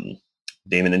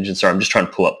Demon Engine. Sorry, I'm just trying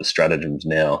to pull up the stratagems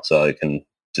now so I can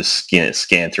just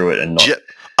scan through it and not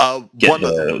get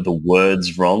the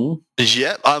words wrong.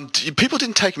 Yeah, people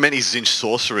didn't take many Zinch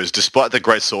Sorcerers, despite the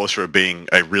Great Sorcerer being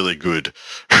a really good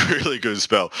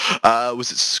spell.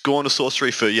 Was it Scorn of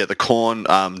Sorcery for, the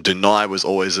Khorne? Deny was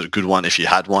always a good one if you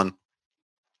had one.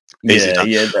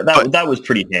 That was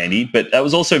pretty handy, but that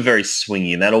was also very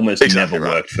swingy, and that almost never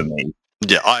worked for me.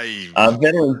 Yeah,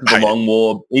 Veterans of the Long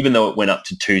War, even though it went up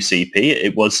to 2 CP,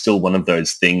 it was still one of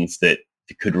those things that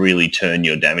could really turn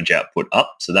your damage output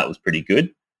up, so that was pretty good.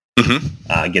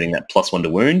 Getting that +1 to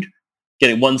wound.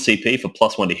 Getting 1 CP for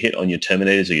 +1 to hit on your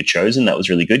Terminators or your Chosen, that was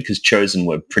really good, because Chosen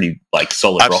were pretty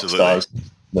solid rock stars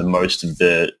the most of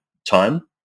the time.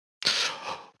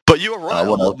 you are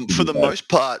right. For the most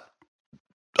part,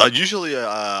 usually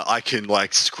I can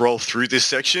like scroll through this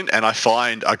section and I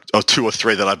find 2 or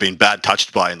 3 that I've been bad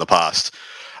touched by in the past.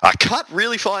 I can't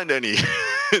really find any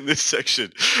in this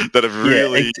section that have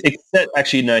really... Yeah, except,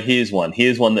 actually, no, here's one.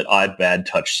 Here's one that I bad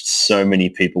touched so many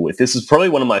people with. This is probably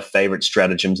one of my favorite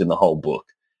stratagems in the whole book.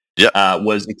 Yep.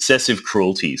 Was excessive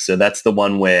cruelty. So that's the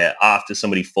one where after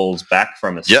somebody falls back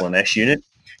from a Slanesh unit,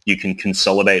 you can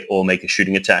consolidate or make a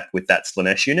shooting attack with that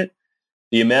Slanesh unit.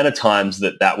 The amount of times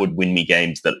that would win me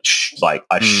games that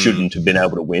I shouldn't have been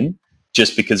able to win,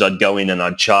 just because I'd go in and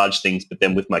I'd charge things, but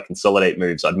then with my consolidate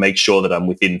moves, I'd make sure that I'm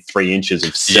within 3 inches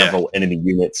of several enemy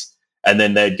units, and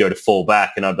then they'd go to fall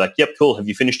back, and I'd be like, yep, cool, have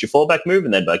you finished your fallback move?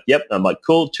 And they'd be like, yep. And I'm like,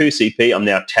 cool, 2 CP. I'm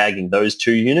now tagging those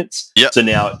 2 units. Yep. So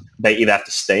now they either have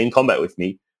to stay in combat with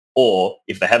me, or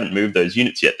if they haven't moved those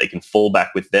units yet, they can fall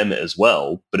back with them as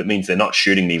well, but it means they're not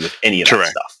shooting me with any of that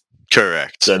stuff.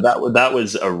 Correct. So that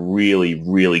was a really,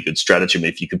 really good stratagem.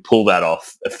 If you could pull that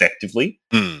off effectively,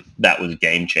 that was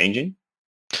game-changing.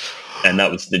 And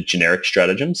that was the generic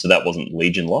stratagem, so that wasn't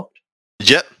Legion locked.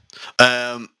 Yep.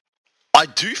 I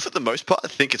do, for the most part, I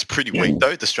think it's pretty weak,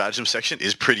 though. The stratagem section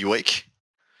is pretty weak.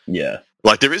 Yeah.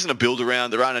 Like, there isn't a build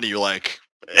around. There aren't any, like,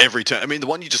 every turn. I mean, the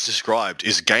one you just described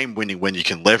is game-winning when you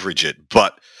can leverage it,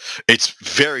 but it's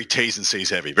very T's and C's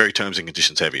heavy, very terms and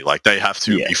conditions heavy. Like, they have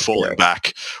to be falling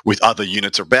back with other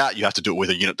units about. You have to do it with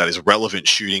a unit that is relevant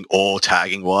shooting or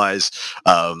tagging-wise.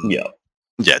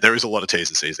 Yeah, there is a lot of T's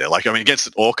and C's there. Like, I mean, against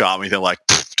an Orc army, they're like,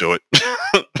 do it.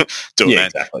 Do it, man.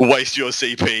 Exactly. Waste your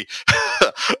CP.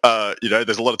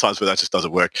 There's a lot of times where that just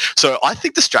doesn't work. So I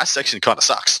think the strat section kind of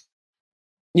sucks.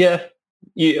 Yeah,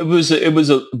 it was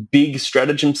a big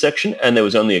stratagem section, and there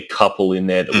was only a couple in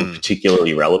there that were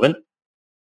particularly relevant.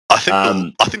 I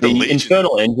think the Legion...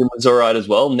 Infernal Engine was all right as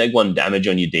well. Neg 1 damage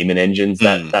on your demon engines.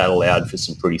 That allowed for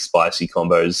some pretty spicy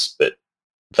combos, but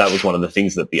that was one of the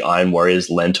things that the Iron Warriors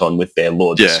lent on with their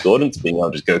Lord Discordance, being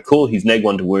able to just go, cool, he's neg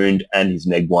 1 to wound, and he's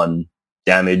neg 1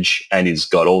 damage, and he's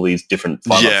got all these different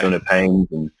 5 pains,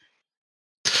 and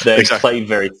they play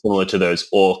very similar to those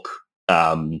Orc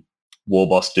war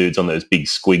boss dudes on those big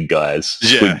squig guys,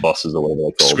 squig bosses or whatever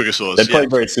they're called. Squigosaurs, they play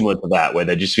very similar to that, where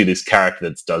they just see this character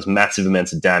that does massive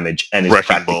amounts of damage and is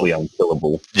practically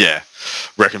unkillable. Yeah,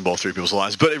 wrecking ball through people's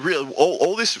lives. But it really,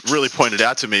 all this really pointed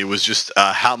out to me was just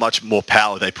how much more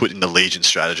power they put in the Legion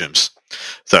stratagems,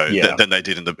 than they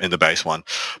did in the base one.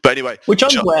 But anyway, which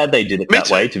I'm glad they did it that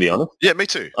way. To be honest, yeah, me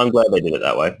too. I'm glad they did it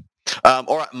that way.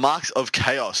 All right, Marks of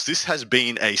Chaos. This has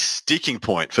been a sticking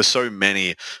point for so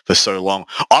many for so long.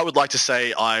 I would like to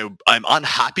say I'm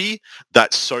unhappy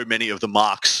that so many of the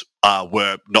marks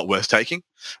were not worth taking,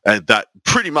 and that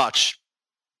pretty much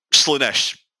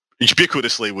Slanesh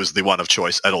ubiquitously was the one of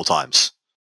choice at all times.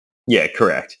 Yeah,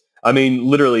 correct. I mean,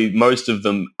 literally, most of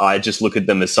them, I just look at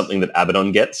them as something that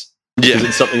Abaddon gets. Because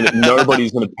it's something that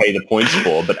nobody's going to pay the points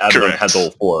for, but Abaddon has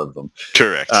all 4 of them.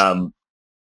 Correct.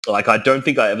 I don't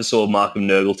think I ever saw Mark of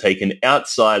Nurgle taken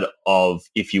outside of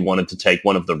if you wanted to take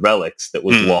one of the relics that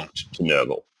was locked to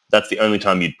Nurgle. That's the only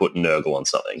time you'd put Nurgle on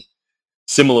something.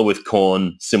 Similar with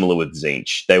Khorne, similar with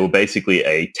Tzeentch. They were basically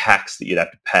a tax that you'd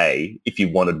have to pay if you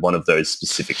wanted one of those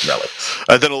specific relics.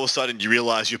 And then all of a sudden you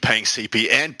realise you're paying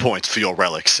CP and points for your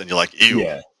relics, and you're like, ew,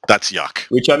 that's yuck.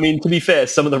 Which, I mean, to be fair,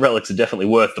 some of the relics are definitely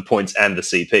worth the points and the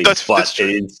CP. That's true.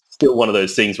 It is still one of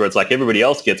those things where it's like everybody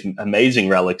else gets amazing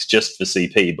relics just for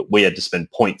CP, but we had to spend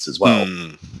points as well.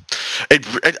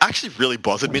 It actually really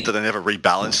bothered me that they never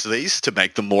rebalanced these to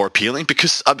make them more appealing,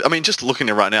 because, I mean, just looking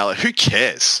at it right now, like, who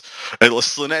cares?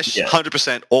 Slanesh,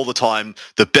 100% all the time,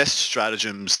 the best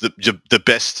stratagems, the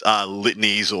best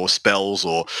litanies or spells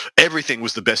or everything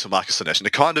was the best for Marcus Slanesh, and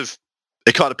it kind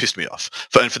of pissed me off.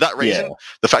 And for that reason,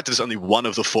 the fact that there's only one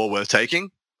of the 4 worth taking,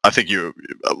 I think you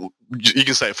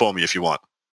can say it for me if you want.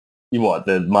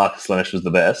 The Marcus Slanesh was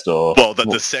the best, or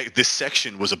this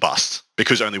section was a bust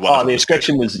because only one. The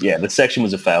section was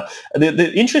a fail.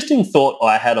 The interesting thought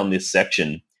I had on this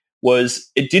section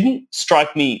was it didn't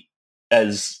strike me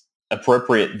as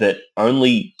appropriate that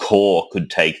only core could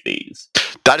take these.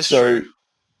 That is so.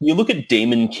 You look at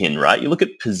Demonkin, right? You look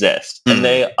at Possessed, and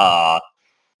they are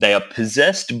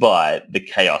possessed by the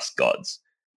Chaos Gods,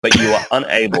 but you are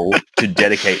unable to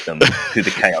dedicate them to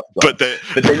the Chaos Gods.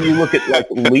 But then you look at like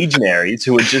legionaries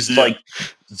who are just like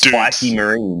spiky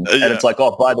marines, and it's like,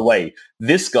 oh, by the way,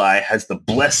 this guy has the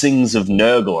blessings of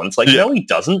Nurgle, and it's like, no, he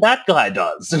doesn't. That guy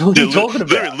does. What are you talking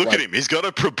about? Look at him. He's got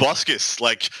a proboscis.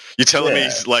 Like, you're telling me,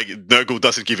 like, Nurgle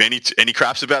doesn't give any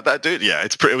craps about that dude? Yeah,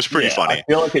 it was pretty funny. I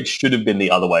feel like it should have been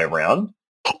the other way around.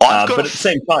 But at the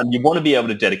same time, you want to be able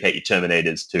to dedicate your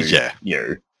Terminators to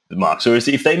the marks. So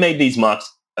if they made these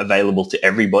marks available to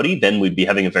everybody, then we'd be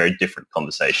having a very different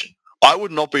conversation. I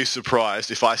would not be surprised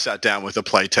if I sat down with a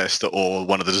playtester or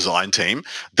one of the design team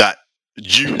that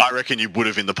I reckon you would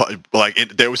have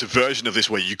there was a version of this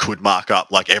where you could mark up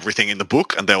like everything in the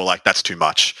book, and they were like, that's too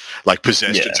much. Like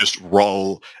Possessed to just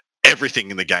roll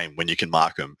everything in the game when you can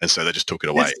mark them, and so they just took it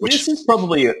away. This is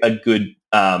probably a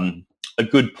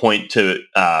good point to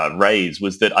raise,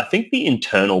 was that I think the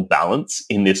internal balance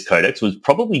in this codex was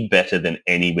probably better than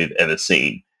any we've ever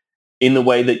seen, in the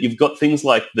way that you've got things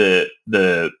like the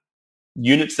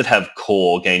units that have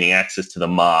core gaining access to the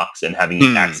marks and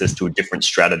having access to different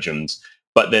stratagems,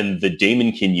 but then the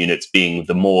Demonkin units being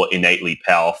the more innately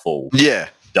powerful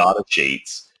data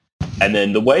sheets. And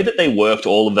then the way that they worked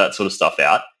all of that sort of stuff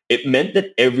out, it meant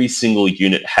that every single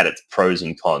unit had its pros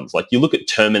and cons. Like you look at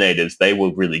Terminators, they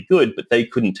were really good, but they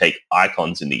couldn't take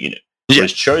icons in the unit.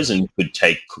 Whereas Chosen could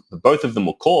take, both of them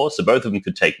were core, so both of them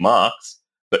could take marks,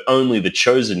 but only the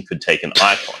Chosen could take an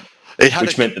icon,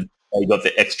 which meant that they got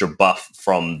the extra buff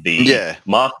from the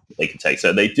mark that they could take.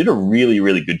 So they did a really,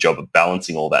 really good job of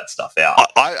balancing all that stuff out.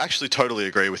 I actually totally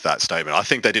agree with that statement. I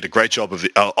think they did a great job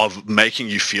of making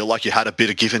you feel like you had a bit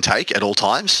of give and take at all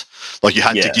times. Like you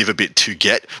had to give a bit to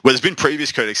get. Where there's been previous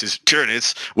codexes,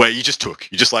 Tyranids, where you just took.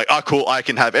 You're just like, oh, cool, I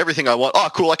can have everything I want. Oh,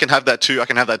 cool, I can have that too. I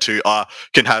can have that too. I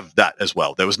can have that as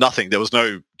well. There was nothing. There was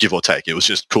no give or take. It was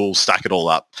just cool, stack it all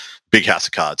up. Big house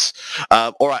of cards.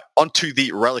 All right, on to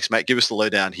the relics, mate. Give us the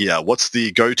lowdown here. What's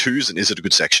the go-tos, and is it a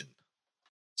good section?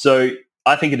 So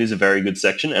I think it is a very good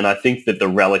section, and I think that the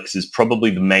relics is probably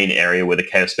the main area where the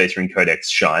Chaos Space Marine Codex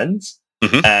shines.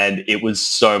 And it was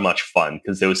so much fun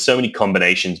because there was so many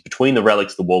combinations between the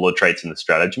relics, the warlord traits, and the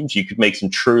stratagems. You could make some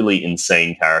truly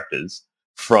insane characters,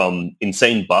 from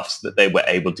insane buffs that they were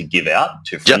able to give out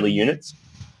to friendly units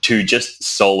to just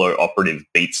solo operative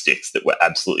beat sticks that were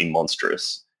absolutely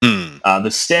monstrous. The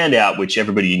standout, which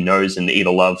everybody knows and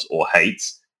either loves or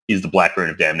hates, is the Black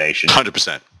Rune of Damnation.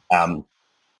 100%.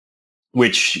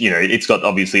 Which, it's got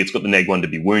the neg 1 to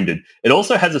be wounded. It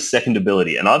also has a second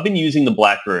ability, and I've been using the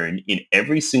Black Rune in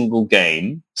every single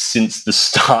game since the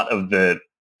start of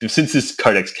since this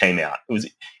codex came out. It was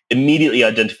immediately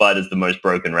identified as the most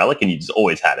broken relic, and you just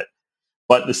always had it.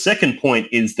 But the second point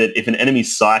is that if an enemy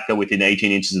psyker within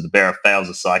 18 inches of the bearer fails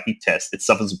a psychic test, it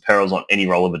suffers perils on any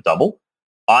roll of a double.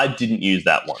 I didn't use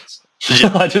that once.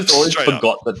 I just always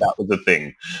forgot that was a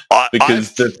thing.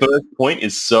 Because the first point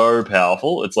is so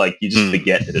powerful, it's like you just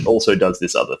forget that it also does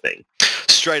this other thing.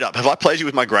 Straight up. Have I played you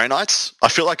with my Grey Knights? I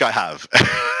feel like I have.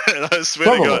 And I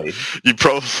swear to God, you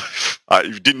probably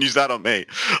you didn't use that on me.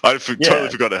 I totally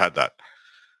forgot it had that.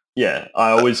 Yeah,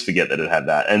 I always forget that it had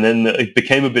that. And then it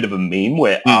became a bit of a meme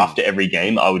where after every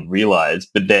game I would realize,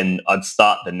 but then I'd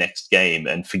start the next game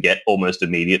and forget almost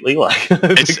immediately. Like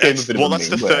that's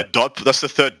the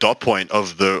third dot point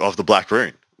of the Black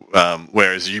Rune.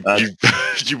 Whereas you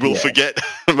will forget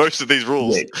most of these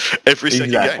rules every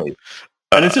second game.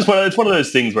 And it's one of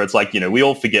those things where it's like, we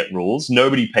all forget rules.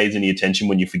 Nobody pays any attention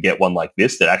when you forget one like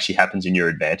this that actually happens in your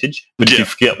advantage. But if you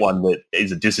forget one that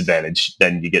is a disadvantage,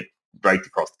 then you get raked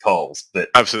across the coals. But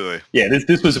absolutely,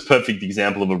 this was a perfect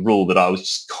example of a rule that I was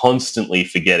just constantly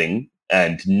forgetting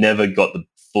and never got the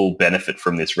full benefit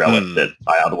from this relic that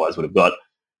I otherwise would have got.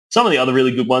 Some of the other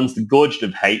really good ones, the Gorged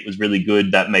of Hate was really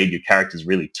good. That made your characters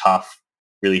really tough,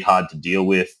 really hard to deal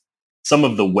with. Some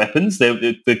of the weapons,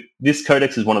 this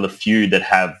codex is one of the few that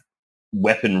have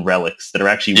weapon relics that are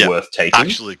actually worth taking.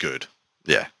 Actually good,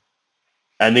 yeah.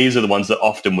 And these are the ones that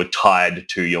often were tied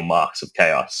to your marks of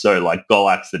chaos. So like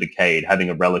Golax the Decayed, having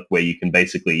a relic where you can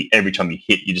basically, every time you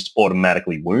hit, you just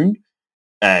automatically wound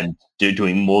and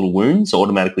doing mortal wounds,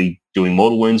 automatically doing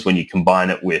mortal wounds when you combine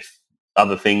it with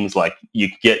other things. Like you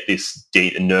get this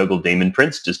Nurgle Demon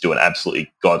Prince just doing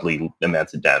absolutely godly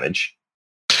amounts of damage.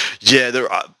 Yeah,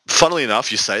 funnily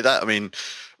enough, you say that. I mean,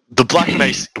 the Black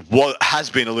Mace has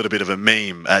been a little bit of a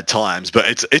meme at times,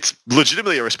 but it's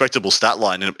legitimately a respectable stat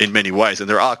line in many ways, and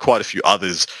there are quite a few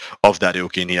others of that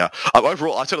ilk in here.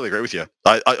 Overall, I totally agree with you.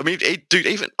 I mean, dude,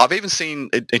 I've even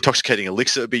seen Intoxicating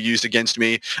Elixir be used against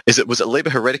me. Was it Liber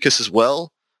Hereticus as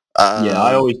well?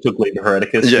 I always took Liber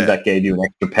Hereticus because that gave you an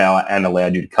extra power and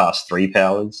allowed you to cast 3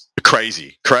 powers.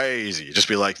 Crazy. Just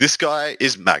be like, this guy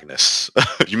is Magnus.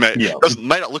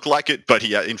 may not look like it, but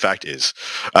he in fact is.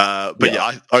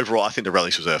 Overall, I think the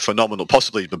relics was a phenomenal,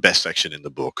 possibly the best section in the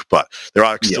book, but there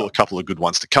are still a couple of good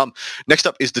ones to come. Next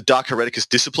up is the Dark Hereticus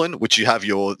Discipline, which you have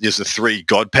there's the 3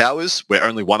 god powers, where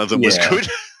only one of them was good.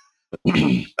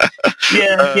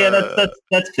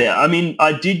 That's fair. I mean,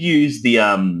 I did use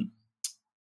the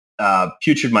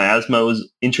Putrid Miasma was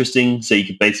interesting. So you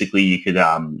could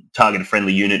target a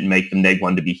friendly unit and make them neg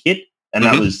 1 to be hit. And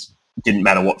that was didn't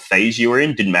matter what phase you were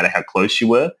in, didn't matter how close you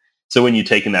were. So when you're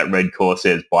taking that red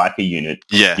Corsair's biker unit,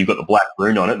 you've got the black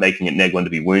rune on it, making it neg 1 to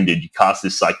be wounded. You cast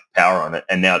this psychic power on it,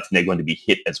 and now it's neg 1 to be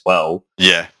hit as well.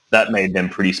 Yeah. That made them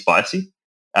pretty spicy.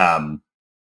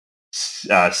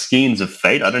 Skeins of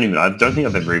Fate. I don't think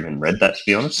I've ever even read that, to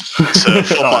be honest. So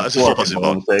it's a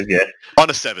 4+1. Yeah. On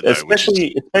a 7, though.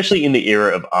 Especially in the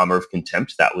era of Armor of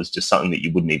Contempt, that was just something that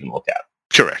you wouldn't even look at.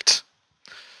 Correct.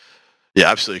 Yeah,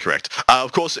 absolutely correct.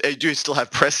 Of course, you still have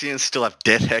Prescience, still have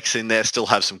Death Hex in there, still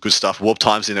have some good stuff. Warp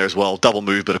Time's in there as well. Double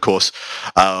move, but of course,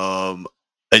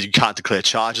 you can't declare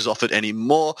charges off it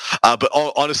anymore. But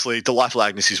honestly, the Life of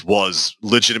Agnes was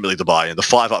legitimately the buy-in. The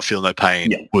 5-up Feel No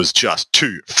Pain was just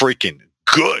too freaking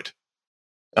good.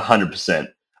 100%.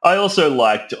 I also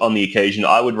liked, on the occasion,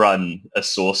 I would run a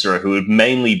Sorcerer who would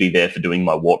mainly be there for doing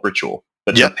my Warp Ritual.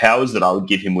 But the powers that I would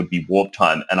give him would be Warp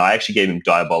Time, and I actually gave him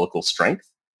Diabolical Strength.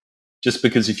 Just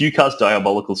because if you cast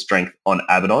Diabolical Strength on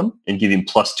Abaddon and give him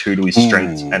 +2 to his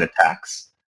strength and attacks,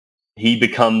 he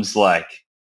becomes like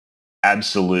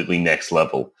absolutely next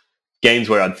level. Games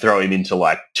where I'd throw him into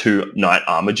like 2 Knight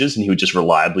Armigers and he would just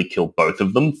reliably kill both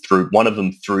of them through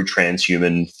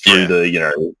Transhuman, through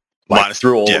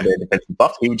through all of their defensive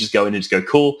buffs. He would just go in and just go,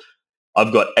 cool,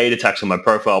 I've got 8 attacks on my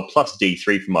profile, plus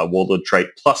D3 from my Warlord trait,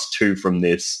 +2 from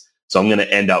this. So I'm going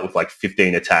to end up with like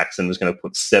 15 attacks, and I'm just going to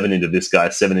put 7 into this guy,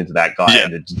 7 into that guy,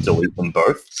 and just delete them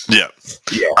both. Yeah.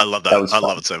 I love that. I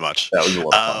love it so much. That was a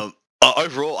lot of fun.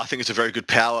 Overall, I think it's a very good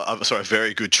a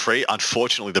very good tree.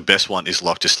 Unfortunately, the best one is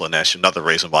locked to Slanesh. Another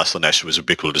reason why Slanesh was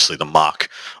ubiquitously the mark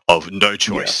of no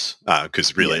choice,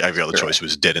 because really every other choice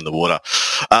was dead in the water.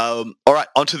 All right,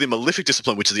 onto the Malefic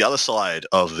Discipline, which is the other side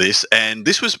of this, and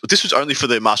this was only for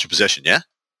the Master of Possession, yeah?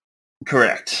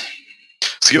 Correct.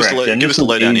 So give us the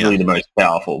lowdown here. The most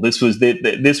powerful.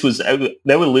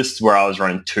 There were lists where I was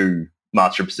running 2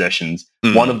 Master of Possessions,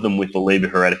 one of them with the Liber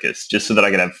Hereticus, just so that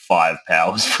I could have 5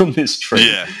 powers from this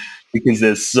tree, because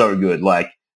they're so good.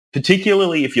 Like,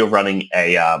 particularly if you're running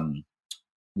a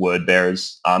Word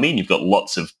Bearer's army and you've got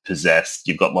lots of Possessed,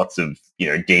 you've got lots of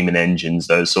Demon Engines,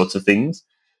 those sorts of things,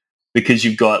 because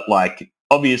you've got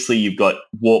obviously you've got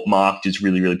Warp Marked is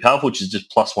really, really powerful, which is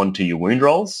just +1 to your wound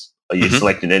rolls. You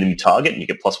select an enemy target and you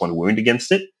get +1 wound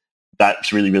against it.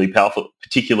 That's really, really powerful,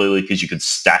 particularly because you could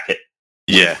stack it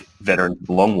with Veteran of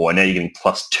the Long War. Now you're getting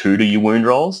 +2 to your wound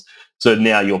rolls. So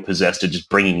now you're Possessed are just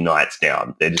bringing Knights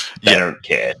down. They don't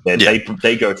care.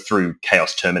 They go through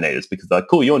Chaos Terminators because they're like,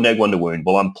 cool, you're neg 1 to wound.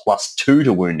 Well, I'm +2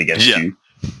 to wound against you.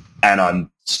 And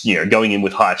I'm going in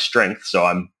with high strength. So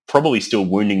I'm probably still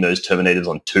wounding those Terminators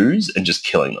on 2s and just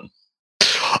killing them.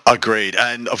 Agreed.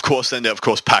 And of course,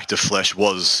 Pact of Flesh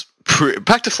was...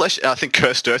 Pact of Flesh, I think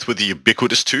Cursed Earth were the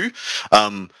ubiquitous 2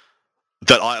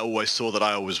 that I always saw, that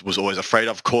I was always afraid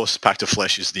of. Of course, Pact of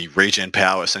Flesh is the regen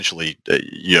power. Essentially,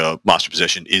 your Master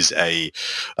Possession is a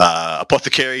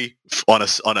apothecary on a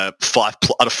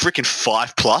freaking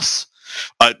 5+.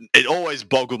 It always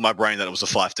boggled my brain that it was a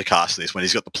 5 to cast this when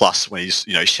he's got the plus, when he's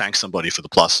shank somebody for the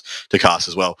plus to cast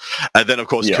as well. And then of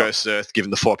course Cursed Earth, given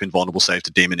the 4-up invulnerable save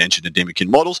to Demon Engine and Demonkin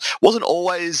models, wasn't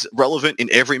always relevant in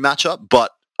every matchup,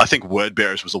 but I think Word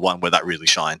Bearers was the one where that really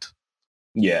shined.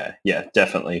 Yeah,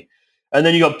 definitely. And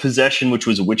then you got Possession, which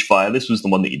was a Witchfire. This was the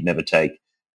one that you'd never take.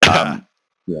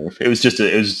 It was just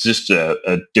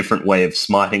a different way of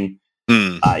smiting.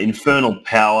 Infernal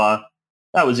Power,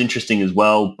 that was interesting as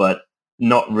well, but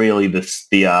not really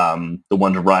the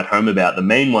one to write home about. The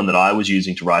main one that I was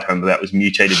using to write home about was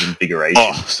Mutated Invigoration.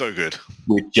 Oh, so good.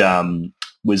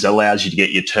 Which allows you to get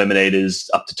your Terminators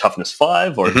up to toughness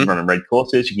 5, or if you're running Red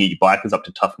Corsairs, you can get your Bikers up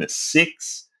to toughness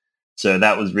 6. So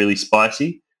that was really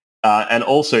spicy. And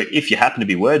also, if you happen to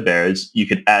be Word Bearers, you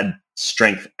could add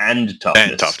strength and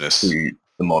toughness to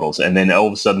the models. And then all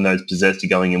of a sudden, those Possessed are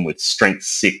going in with strength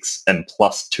 6 and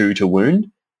 +2 to wound.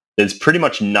 There's pretty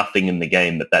much nothing in the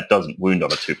game that doesn't wound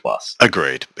on a 2+.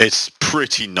 Agreed. It's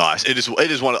pretty nice. It is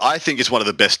I think it's one of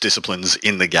the best disciplines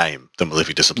in the game, the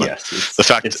Malefic Discipline. Yes,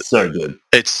 it's so good.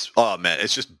 It's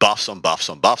just buffs on buffs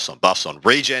on buffs on buffs on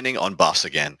regenning on buffs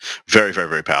again. Very, very,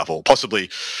 very powerful. Possibly,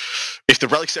 if the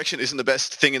relic section isn't the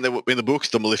best thing in the book,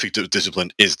 the Malefic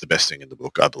Discipline is the best thing in the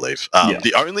book, I believe.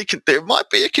 There might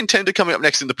be a contender coming up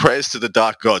next in the Prayers to the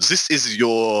Dark Gods. This is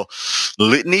your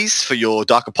litanies for your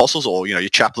Dark Apostles, or your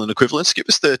chaplain equivalents. Give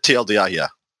us the TLDR here.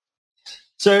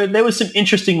 So there were some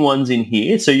interesting ones in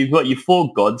here. So you've got your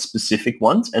 4 god-specific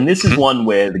ones, and this is one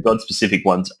where the god-specific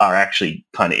ones are actually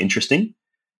kind of interesting.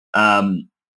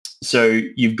 So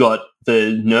you've got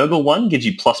the Nurgle one, gives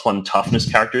you +1 toughness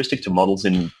characteristic to models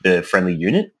in the friendly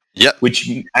unit, which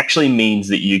actually means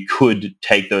that you could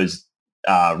take those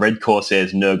Red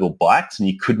Corsairs, Nurgle bikes, and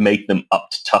you could make them up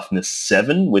to toughness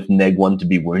 7 with neg 1 to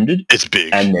be wounded. It's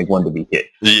big. And neg 1 to be hit,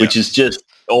 which is just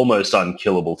almost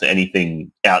unkillable to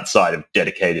anything outside of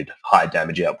dedicated high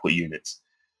damage output units.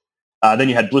 Then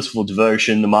you had Blissful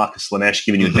Devotion, the Mark of Slanesh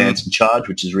giving you advance and charge,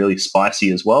 which is really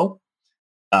spicy as well.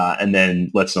 And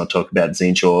then let's not talk about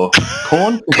Tzeentch or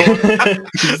Khorne.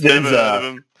 Never heard of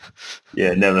him.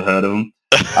 Yeah, never heard of them.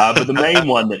 But the main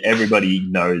one that everybody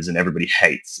knows and everybody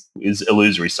hates is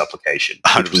Illusory Supplication,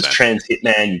 which 100%. was trans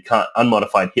hitman. You can't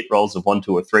unmodified hit rolls of 1,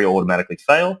 2, or 3 automatically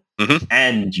fail,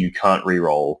 and you can't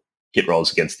reroll hit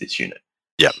rolls against this unit.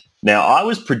 Yep. Now, I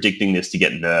was predicting this to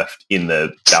get nerfed in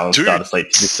the balanced data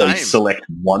slate to select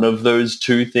one of those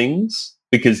two things,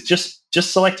 because just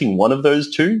selecting one of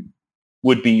those two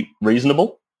would be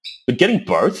reasonable, but getting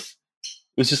both,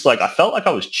 it was just like I felt like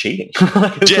I was cheating.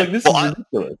 This is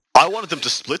ridiculous. I wanted them to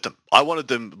split them. I wanted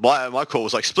them. My call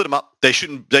was like split them up. They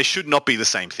should not be the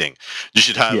same thing. You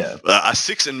should have a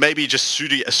 6 and maybe just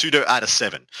pseudo add a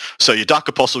 7. So your Dark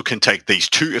Apostle can take these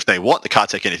 2 if they want. They can't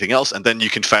take anything else, and then you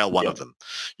can fail one of them.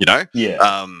 You know?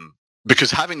 Yeah.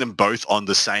 Because having them both on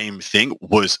the same thing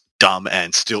was dumb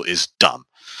and still is dumb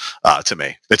to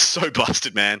me. It's so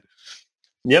busted, man.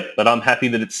 Yep, but I'm happy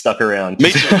that it's stuck around.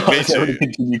 Me too. Me So too.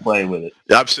 continue playing with it.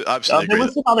 Absolutely. There were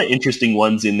some other interesting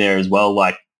ones in there as well,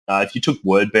 like if you took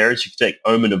Word Bearers, you could take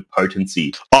Omen of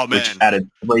Potency, which added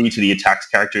 3 to the attacks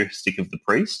characteristic of the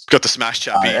priest. Got the smash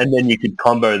chappy. And then you could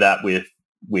combo that with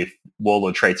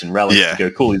Warlord traits and relics to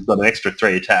go, cool, he's got an extra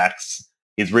 3 attacks.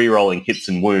 He's re-rolling hits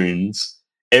and wounds.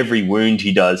 Every wound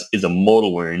he does is a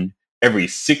mortal wound. Every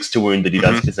 6 to wound that he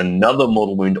does is another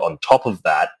mortal wound on top of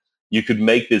that. You could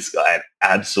make this guy an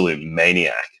absolute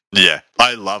maniac. Yeah,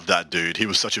 I love that dude. He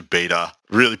was such a beater.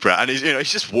 Really proud, and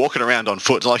he's just walking around on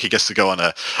foot. It's not like he gets to go on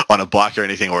a bike or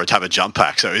anything, or to have a jump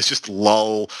pack. So it's just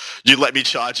lol. You let me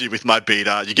charge you with my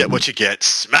beater. You get what you get.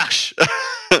 Smash.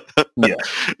 Yeah,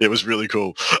 it was really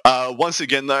cool. Once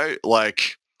again, though,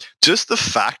 like just the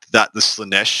fact that the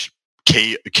Slanesh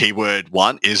keyword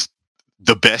 1 is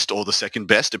the best or the second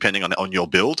best, depending on your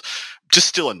build, just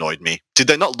still annoyed me. Did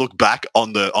they not look back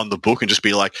on the book and just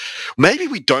be like, maybe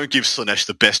we don't give Slanesh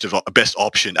the best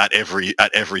option at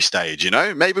every stage? You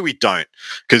know, maybe we don't,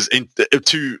 because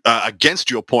against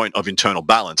your point of internal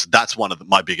balance, that's one of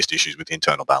my biggest issues with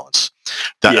internal balance.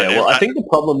 I think the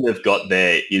problem they've got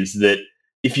there is that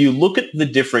if you look at the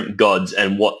different gods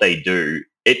and what they do,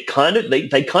 it kind of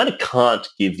they kind of can't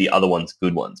give the other ones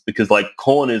good ones, because like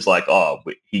Khorne is like, oh,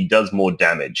 he does more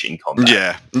damage in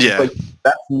combat. Yeah. Like,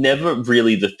 that's never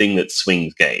really the thing that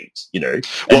swings games, you know.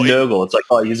 And Nurgle, it's like,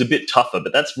 oh, he's a bit tougher,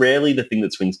 but that's rarely the thing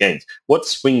that swings games. What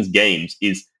swings games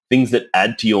is things that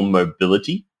add to your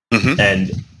mobility,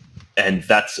 and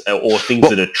that's or things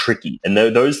that are tricky, and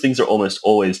those things are almost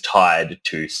always tied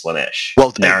to Slanesh.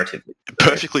 Narratively,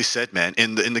 perfectly said, man.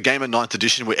 In the game of 9th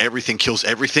edition, where everything kills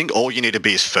everything, all you need to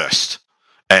be is first.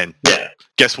 And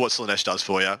guess what Slanesh does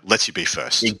for you? Lets you be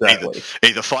first. Exactly.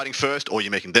 Either fighting first, or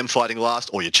you're making them fighting last,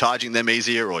 or you're charging them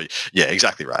easier, or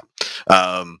exactly right.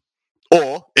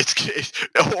 Or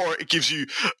it gives you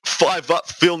 5 up,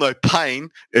 feel no pain,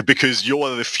 because you're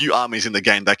one of the few armies in the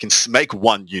game that can make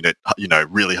one unit,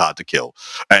 really hard to kill.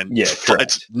 And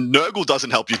Nurgle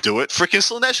doesn't help you do it. Freaking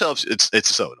Slanesh helps.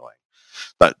 It's so annoying.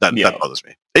 That bothers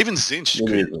me. Even Tzeentch.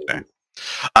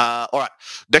 All right.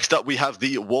 Next up, we have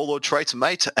the Warlord traits,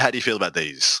 mate. How do you feel about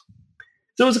these?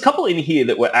 So there's a couple in here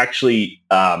that were actually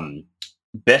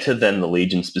better than the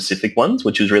Legion-specific ones,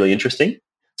 which was really interesting.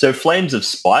 So Flames of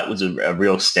Spite was a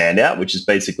real standout, which is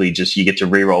basically just you get to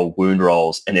reroll wound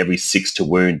rolls, and every 6 to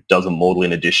wound does a mortal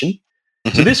in addition.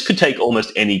 So this could take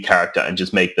almost any character and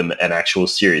just make them an actual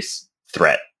serious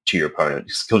threat to your opponent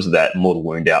just because of that mortal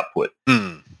wound output.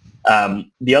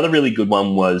 The other really good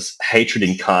one was Hatred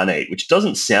Incarnate, which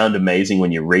doesn't sound amazing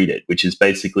when you read it, which is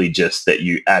basically just that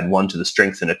you add 1 to the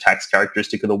strength and attacks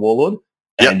characteristic of the Warlord,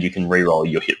 and you can reroll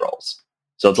your hit rolls.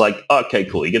 So it's like, okay,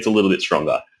 cool, he gets a little bit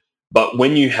stronger. But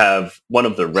when you have one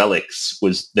of the relics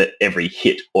was that every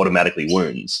hit automatically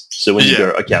wounds. So when you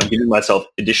go, okay, I'm giving myself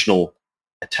additional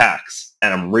attacks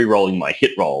and I'm re-rolling my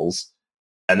hit rolls,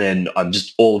 and then I'm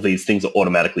just all of these things are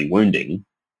automatically wounding,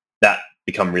 that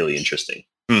become really interesting.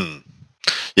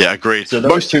 Yeah, agreed. So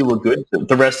those two were good.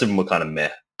 The rest of them were kind of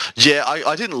meh. Yeah,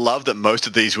 I didn't love that most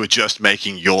of these were just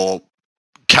making your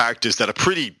characters that are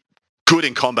pretty good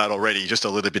in combat already just a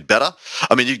little bit better.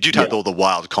 I mean, you'd have all the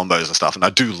wild combos and stuff, and I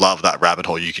do love that rabbit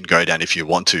hole you can go down if you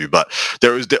want to, but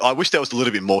I wish there was a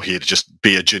little bit more here to just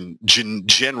be a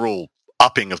general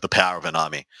upping of the power of an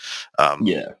army. I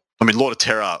mean, Lord of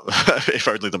Terror, if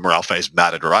only the morale phase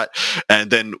mattered, right?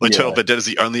 And then Eternal Vendetta is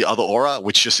the only other aura,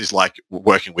 which just is like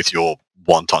working with your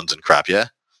wontons and crap, yeah?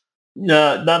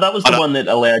 No, that was the one that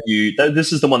allowed you...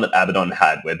 This is the one that Abaddon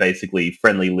had, where basically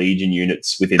friendly Legion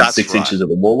units within 6 inches of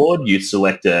a Warlord, you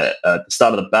select at the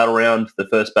start of the battle round, the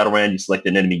first battle round, you select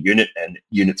an enemy unit, and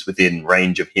units within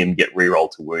range of him get reroll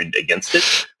to wound against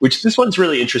it, which this one's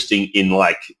really interesting in,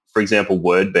 like, for example,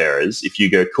 Word Bearers. If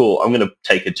you go, cool, I'm going to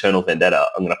take Eternal Vendetta,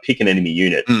 I'm going to pick an enemy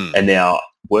unit, and now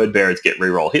Word Bearers get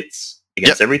reroll hits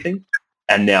against everything,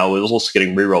 and now we're also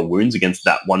getting reroll wounds against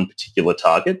that one particular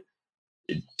target.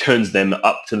 It turns them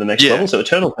up to the next level. So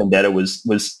Eternal Vendetta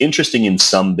was interesting in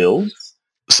some builds.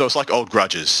 So it's like old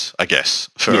grudges, I guess,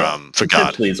 for Guard.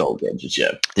 Essentially it's old grudges,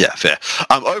 yeah. Yeah, fair.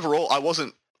 Overall, I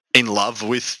wasn't in love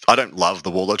with... I don't love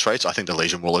the Warlord traits. I think the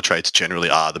Legion Warlord traits generally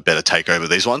are the better takeover of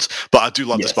these ones. But I do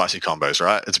love the spicy combos,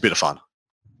 right? It's a bit of fun.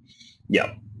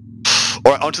 Yeah.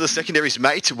 All right, on to the secondaries,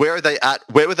 mate. Where are they at?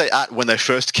 Where were they at when they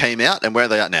first came out, and where are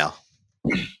they at now?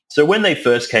 So when they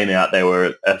first came out, they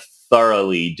were a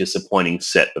thoroughly disappointing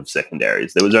set of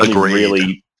secondaries. There was only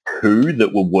really 2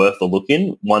 that were worth a look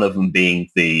in, one of them being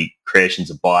the Creations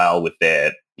of Bile with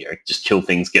their, just kill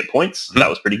things, get points. That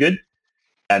was pretty good.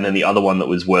 And then the other one that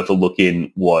was worth a look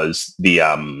in was the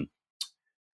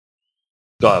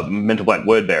mental blank,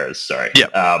 Word Bearers, sorry.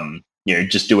 Yeah.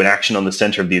 Just do an action on the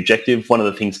center of the objective. One of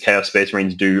the things Chaos Space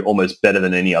Marines do almost better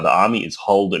than any other army is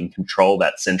hold and control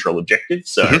that central objective.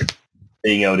 So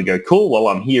being able to go, cool, well,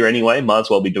 I'm here anyway, might as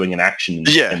well be doing an action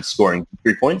and scoring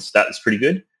 3 points. That was pretty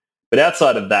good. But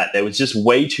outside of that, there was just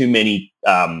way too many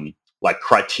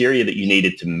criteria that you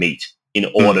needed to meet in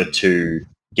order to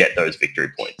get those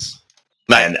victory points.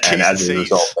 Man, and as a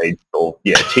result,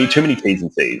 too many T's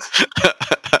and C's.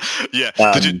 Yeah,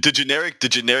 the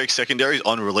generic secondaries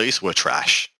on release were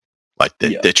trash. Like,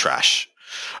 they're trash.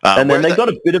 And then they got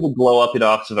a bit of a glow up in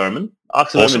Arcs of Omen.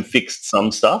 Arcs of Omen fixed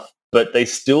some stuff, but they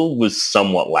still was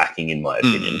somewhat lacking, in my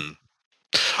opinion.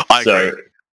 I agree.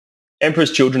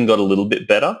 Emperor's Children got a little bit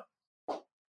better,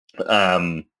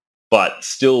 but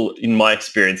still, in my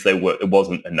experience, it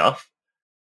wasn't enough.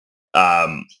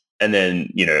 And then,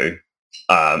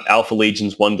 Alpha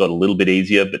Legions 1 got a little bit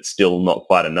easier, but still not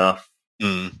quite enough.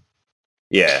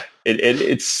 Yeah,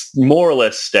 it's more or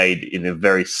less stayed in a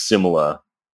very similar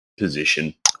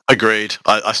position. Agreed.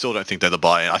 I still don't think they're the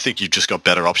buy-in. I think you've just got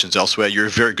better options elsewhere. You're a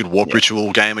very good Warp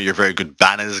Ritual gamer. You're a very good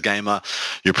Banners gamer.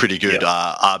 You're a pretty good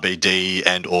RBD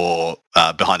and or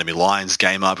Behind Enemy Lines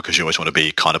gamer, because you always want to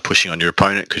be kind of pushing on your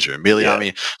opponent because you're a melee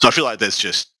army. So I feel like there's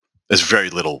very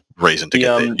little reason to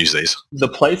use these. The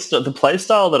play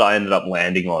style that I ended up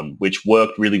landing on, which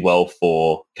worked really well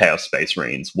for Chaos Space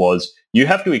Marines, was you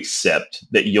have to accept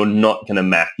that you're not going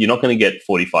to get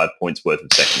 45 points worth of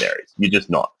secondaries. You're just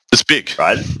not. It's big.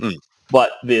 Right?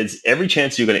 But there's every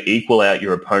chance you're going to equal out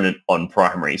your opponent on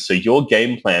primary. So your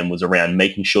game plan was around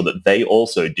making sure that they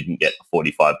also didn't get a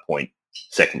 45-point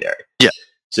secondary. Yeah.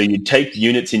 So you'd take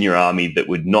units in your army that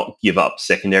would not give up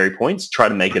secondary points, try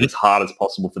to make it as hard as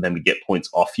possible for them to get points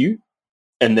off you.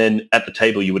 And then at the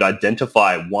table, you would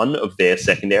identify one of their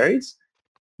secondaries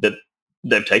that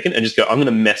they've taken and just go, I'm going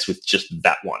to mess with just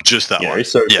that one. Just that one.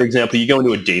 So, for example, you go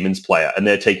into a Demons player and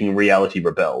they're taking Reality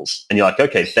Rebels. And you're like,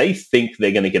 okay, they think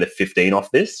they're going to get a 15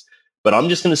 off this, but I'm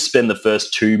just going to spend the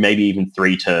first 2, maybe even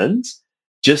 3 turns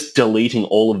just deleting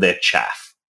all of their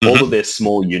chaff, all of their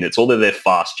small units, all of their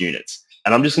fast units.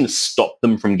 And I'm just going to stop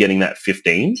them from getting that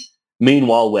 15.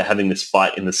 Meanwhile, we're having this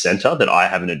fight in the center that I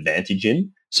have an advantage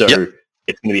in. So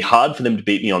it's going to be hard for them to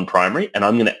beat me on primary, and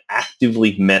I'm going to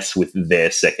actively mess with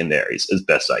their secondaries as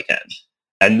best I can.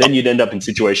 And then you'd end up in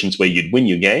situations where you'd win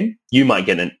your game. You might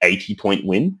get an 80-point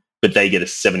win, but they get a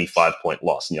 75-point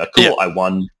loss. And you're like, cool, I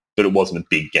won, but it wasn't a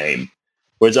big game.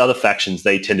 Whereas other factions,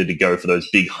 they tended to go for those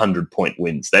big 100-point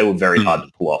wins. They were very hard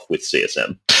to pull off with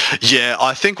CSM. Yeah,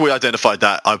 I think we identified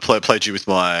that. I played you with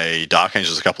my Dark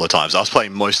Angels a couple of times. I was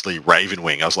playing mostly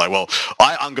Ravenwing. I was like, well,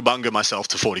 I unga-bunga myself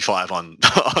to 45 on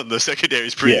the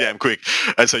secondaries pretty damn quick.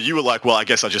 And so you were like, well, I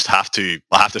guess I have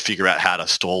to figure out how to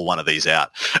stall one of these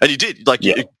out. And you did. Like,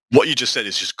 what you just said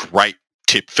is just great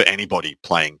tip for anybody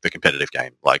playing the competitive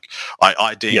game. Like,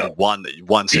 I deem one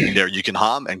secondary you can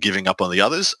harm and giving up on the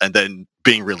others, and then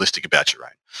being realistic about your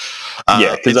own.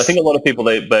 Because I think a lot of people,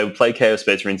 they would play Chaos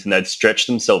Space Marines and they'd stretch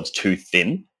themselves too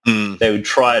thin. They would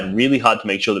try really hard to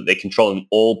make sure that they're controlling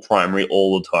all primary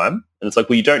all the time. And it's like,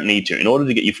 well, you don't need to. In order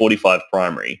to get your 45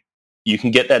 primary, you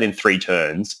can get that in 3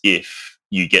 turns if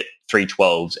you get 3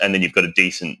 12s and then you've got a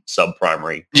decent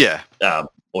sub-primary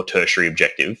or tertiary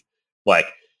objective. Like,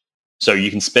 so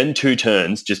you can spend 2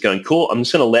 turns just going, cool, I'm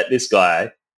just going to let this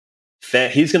guy...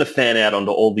 he's going to fan out onto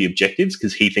all the objectives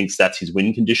because he thinks that's his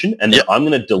win condition. And then I'm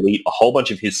going to delete a whole bunch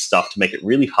of his stuff to make it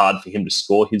really hard for him to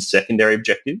score his secondary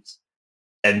objectives.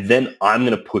 and then I'm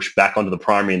going to push back onto the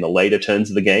primary in the later turns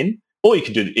of the game. Or you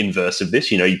could do the inverse of this.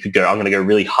 You could go, I'm going to go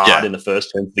really hard in the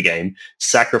first turns of the game,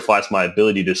 sacrifice my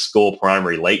ability to score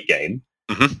primary late game.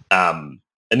 Mm-hmm.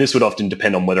 And this would often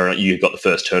depend on whether or not you got the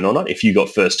first turn or not. If you got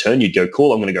first turn, you'd go,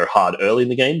 cool, I'm going to go hard early in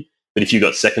the game. But if you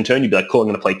got second turn, you'd be like, cool, I'm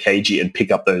going to play cagey and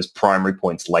pick up those primary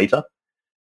points later.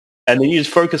 And then use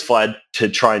Focus Fire to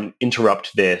try and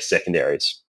interrupt their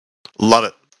secondaries. Love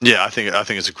it. Yeah, I think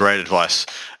it's a great advice,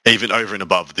 even over and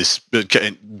above this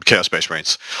Chaos Space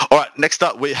Marines. All right, next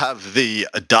up we have the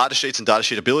data sheets and data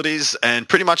sheet abilities, and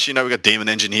pretty much, we've got Demon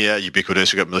Engine here,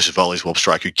 Ubiquitous, we've got Malicious Volleys, Warp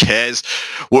Strike, who cares?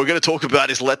 What we're going to talk about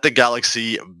is Let the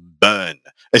Galaxy Burn.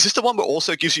 Is this the one that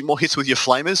also gives you more hits with your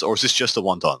flamers, or is this just the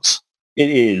wontons? It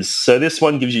is. So this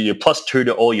one gives you your +2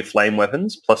 to all your flame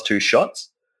weapons, +2 shots,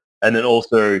 and then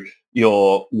also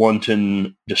your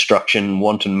wanton destruction,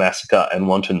 wanton massacre, and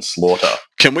wanton slaughter.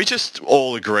 Can we just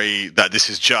all agree that this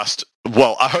is just,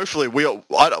 well, hopefully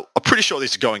I'm pretty sure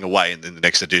this is going away in the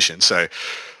next edition, so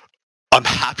I'm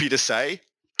happy to say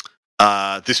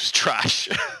this was trash.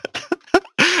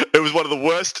 It was one of the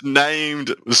worst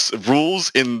named rules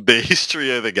in the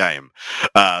history of the game.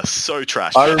 So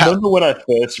trash. I remember when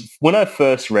I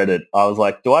first read it, I was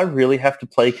like, do I really have to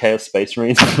play Chaos Space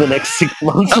Marines for the next 6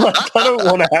 months? Like, I don't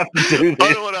want to have to do this.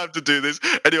 I don't want to have to do this.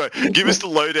 Anyway, give us the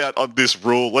lowdown on this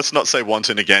rule. Let's not say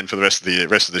wanton again for the rest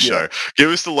of the show. Give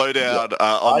us the lowdown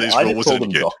on these rules. I just call them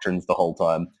doctrines the whole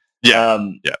time. Yeah.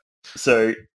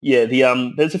 So yeah,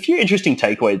 there's a few interesting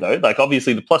takeaways though. Like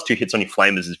obviously the +2 hits on your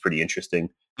flamers is pretty interesting.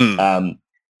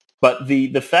 But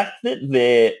the fact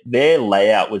that their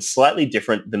layout was slightly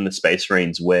different than the Space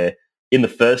Marines, where in the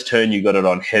first turn you got it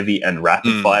on heavy and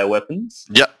rapid fire weapons.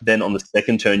 Yep. Then on the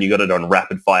second turn you got it on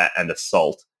rapid fire and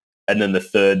assault, and then the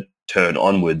third turn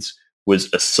onwards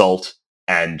was assault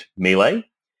and melee.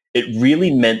 It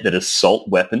really meant that assault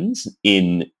weapons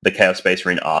in the Chaos Space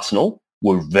Marine arsenal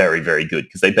were very, very good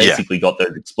because they basically got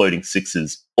those exploding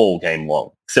sixes all game long,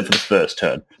 except for the first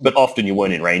turn. But often you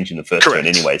weren't in range in the first turn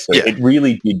anyway, so it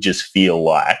really did just feel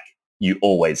like you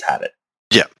always had it.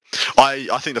 Yeah,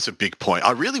 I think that's a big point.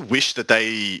 I really wish that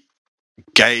they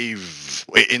gave,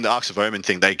 in the Arcs of Omen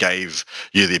thing, they gave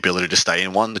you the ability to stay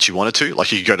in one that you wanted to.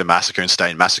 Like you could go to Massacre and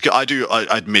stay in Massacre. I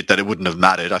admit that it wouldn't have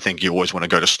mattered. I think you always want to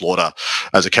go to Slaughter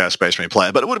as a Chaos Space Marine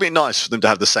player, but it would have been nice for them to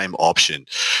have the same option.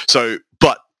 So,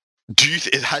 but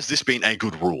has this been a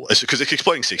good rule? Because it's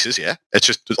exploding sixes, yeah? It's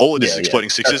just all it is exploding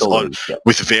sixes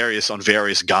with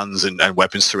various guns and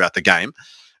weapons throughout the game.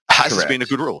 Has this been a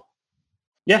good rule?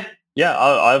 Yeah,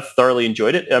 I've thoroughly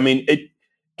enjoyed it. I mean,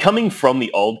 coming from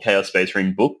the old Chaos Space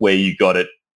Marine book where you got it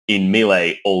in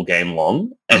melee all game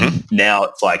long, and now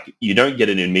it's like you don't get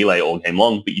it in melee all game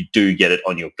long, but you do get it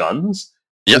on your guns.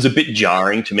 It was a bit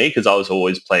jarring to me because I was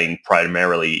always playing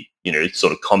primarily,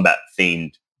 sort of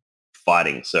combat-themed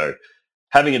fighting. So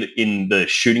having it in the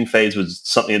shooting phase was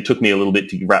something that took me a little bit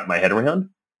to wrap my head around.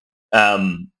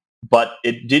 But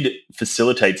it did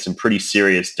facilitate some pretty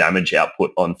serious damage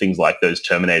output on things like those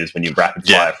Terminators when you rapid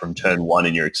fire from turn one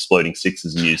and you're exploding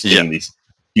sixes and you're seeing these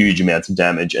huge amounts of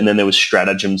damage. And then there was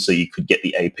stratagem so you could get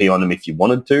the AP on them if you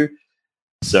wanted to.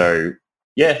 So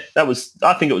yeah,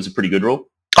 I think it was a pretty good rule.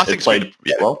 I think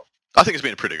well. I think it's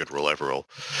been a pretty good rule overall.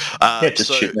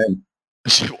 Shit name.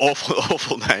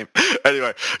 Awful name.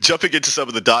 Anyway, jumping into some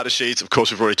of the data sheets, of course,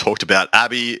 we've already talked about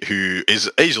Abby, who is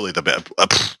easily the better.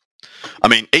 I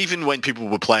mean, even when people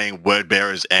were playing Word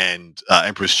Bearers and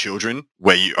Emperor's Children,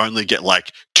 where you only get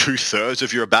like 2/3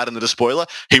 of your Abaddon the Despoiler,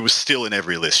 he was still in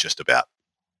every list just about.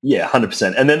 Yeah,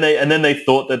 100%. And then they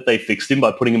thought that they fixed him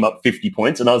by putting him up 50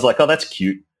 points, and I was like, oh, that's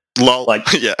cute. Lol. Like,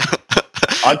 yeah.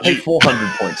 I'd pay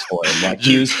 400 points for him. Like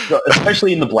he was,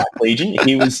 especially in the Black Legion,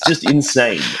 he was just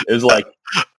insane. It was like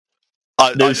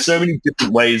there's so many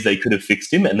different ways they could have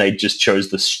fixed him, and they just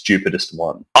chose the stupidest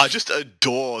one. I just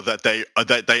adore that they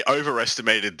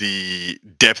overestimated the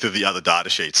depth of the other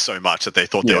data sheets so much that they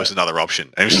thought there was another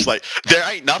option. And it was just like, there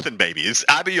ain't nothing, baby. It's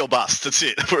Abby or bust. That's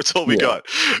it. That's all we got.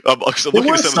 There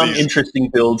were some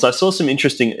interesting builds. I saw some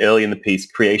interesting early in the piece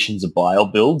Creations of Bile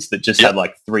builds that just had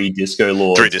like 3 Disco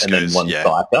Lords and then 1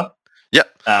 Psyker.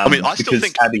 Yep. I mean, I still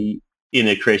think Abby, in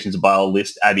a Creations of Bile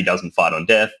list, Abby doesn't fight on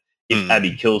death. If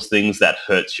Abby kills things, that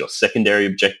hurts your secondary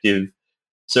objective.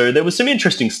 So there was some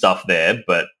interesting stuff there,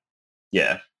 but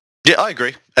yeah. Yeah, I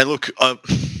agree. And look,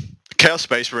 Chaos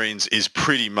Space Marines is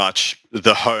pretty much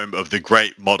the home of the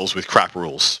great models with crap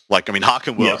rules. Like, I mean,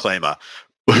 Harkin World Claimer.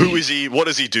 Who is he? What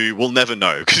does he do? We'll never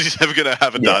know because he's never going to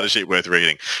have a data sheet worth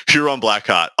reading. Huron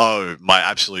Blackheart. Oh, my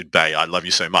absolute bae. I love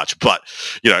you so much. But,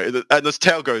 and the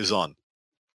tale goes on.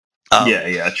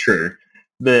 True.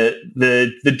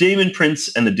 the Demon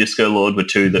Prince and the Disco Lord were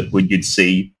two that you'd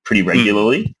see pretty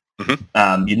regularly.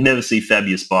 Mm-hmm. You'd never see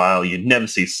Fabius Bile. You'd never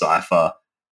see Cypher.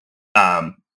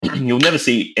 You'll never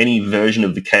see any version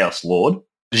of the Chaos Lord.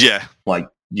 Yeah. Like,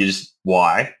 you just,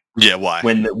 why? Yeah, why?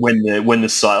 When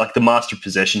the Master of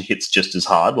Possession hits just as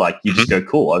hard, like, you just go,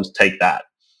 cool, I'll just take that.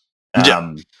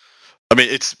 Yeah. I mean,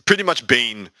 it's pretty much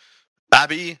been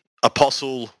Abbey,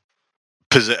 Apostle,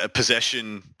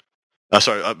 Possession,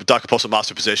 Dark Apostle,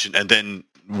 Master of Possession, and then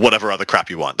whatever other crap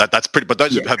you want. That's pretty. But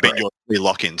those have been your three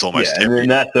lock-ins almost. Yeah, and then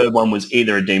that third one was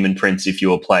either a Demon Prince if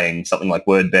you were playing something like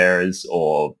Word Bearers,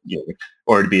 or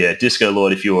it'd be a Disco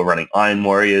Lord if you were running Iron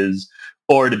Warriors,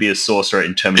 or it'd be a Sorcerer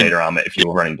in Terminator Armor if you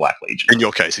were running Black Legion. In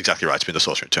your case, exactly right. It's been the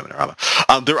Sorcerer in Terminator Armor.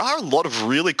 There are a lot of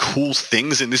really cool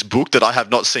things in this book that I have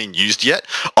not seen used yet.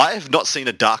 I have not seen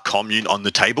a Dark Commune on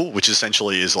the table, which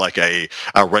essentially is like a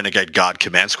Renegade Guard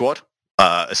command squad,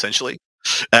 essentially.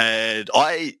 And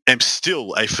I am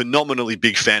still a phenomenally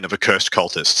big fan of Accursed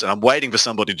Cultists, and I'm waiting for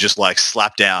somebody to just like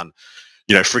slap down,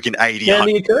 freaking 80. Yeah,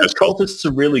 the Accursed Cultists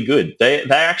are really good. They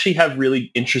actually have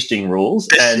really interesting rules,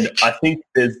 and I think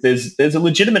there's a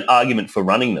legitimate argument for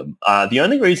running them. The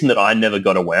only reason that I never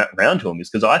got around to them is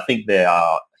because I think they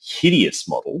are hideous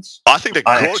models. I think they're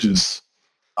gorgeous.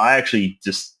 I actually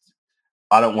just,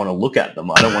 I don't want to look at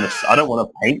them. I don't want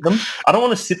to paint them. I don't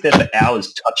want to sit there for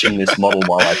hours touching this model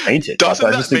while I paint it. Doesn't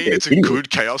that mean it's a good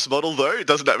Chaos model, though?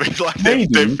 Doesn't that mean like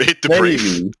they've hit the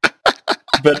brief?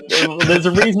 But there's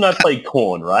a reason I play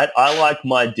Khorne, right? I like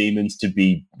my demons to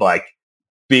be like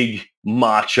big,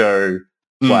 macho,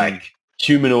 like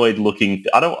humanoid-looking.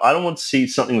 I don't want to see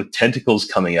something with tentacles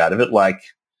coming out of it. Like,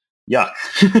 yuck.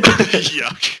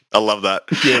 Yuck. I love that.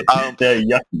 Yeah, they're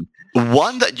yucky.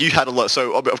 One that you had a lot,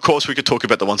 so of course we could talk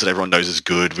about the ones that everyone knows is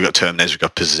good. We've got Terminators, we've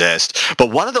got Possessed.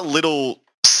 But one of the little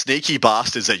sneaky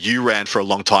bastards that you ran for a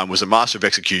long time was a Master of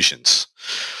Executions.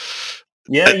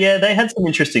 Yeah, they had some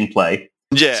interesting play.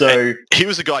 Yeah, so he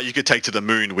was the guy you could take to the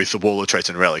moon with the Wall of Traits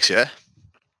and Relics, yeah?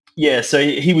 Yeah, so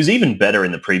he was even better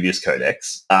in the previous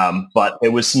codex, but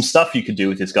there was some stuff you could do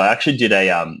with this guy. I actually did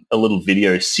a little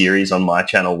video series on my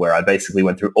channel where I basically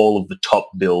went through all of the top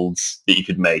builds that you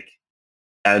could make.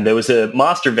 And there was a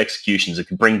Master of Executions that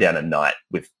could bring down a knight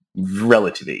with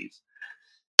relative ease.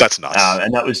 That's nice.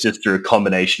 And that was just through a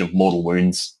combination of mortal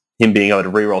wounds, him being able to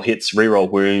reroll hits,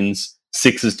 reroll wounds,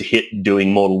 sixes to hit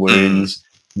doing mortal wounds,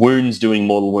 wounds doing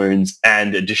mortal wounds,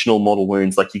 and additional mortal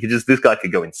wounds. Like, this guy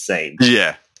could go insane.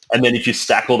 Yeah. And then if you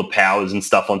stack all the powers and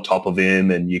stuff on top of him,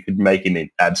 and you could make him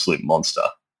an absolute monster.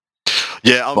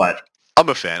 Yeah, I'm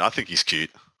a fan. I think he's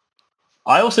cute.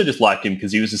 I also just liked him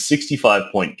because he was a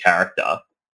 65-point character.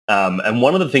 And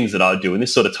one of the things that I would do, and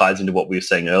this sort of ties into what we were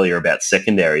saying earlier about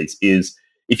secondaries, is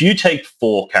if you take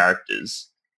 4 characters,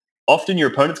 often your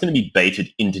opponent's going to be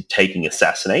baited into taking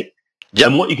Assassinate. Yep.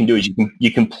 And what you can do is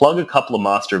you can plug a couple of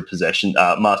Master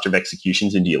of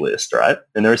Executions into your list, right?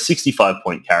 And they're a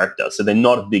 65-point character, so they're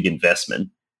not a big investment.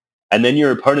 And then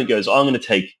your opponent goes, I'm going to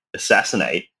take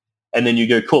Assassinate. And then you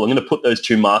go, cool, I'm going to put those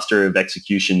 2 Master of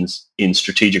Executions in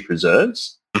strategic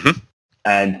reserves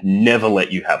and never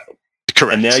let you have them.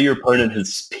 Correct. And now your opponent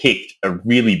has picked a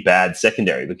really bad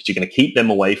secondary because you're going to keep them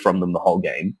away from them the whole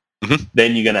game.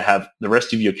 Then you're going to have the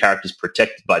rest of your characters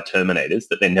protected by Terminators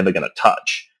that they're never going to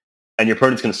touch. And your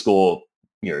opponent's going to score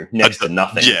next to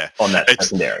nothing on that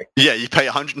secondary. Yeah, you pay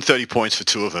 130 points for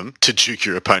 2 of them to juke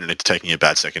your opponent into taking a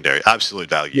bad secondary. Absolute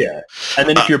value. Yeah. And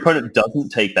then if your opponent doesn't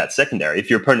take that secondary, if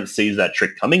your opponent sees that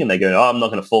trick coming and they go, I'm not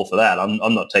going to fall for that,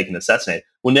 I'm not taking Assassinate.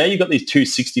 Well, now you've got these 2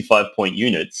 65-point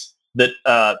units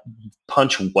that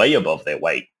punch way above their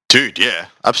weight. Dude, yeah,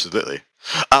 absolutely.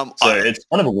 So it's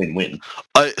kind of a win-win.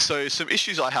 So some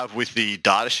issues I have with the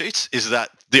data sheets is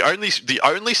that the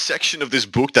only section of this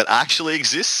book that actually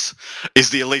exists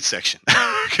is the elite section,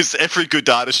 because every good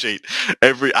data sheet,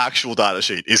 every actual data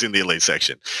sheet is in the elite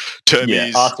section.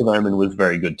 Termes, Arts of Omen was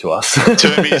very good to us.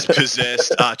 Termes,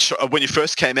 Possessed. When you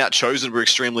first came out, Chosen were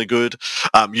extremely good.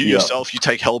 You yourself, you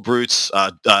take Hellbrutes.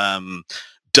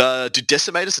 Do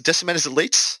Decimators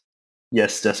elites?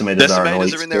 Yes, Decimators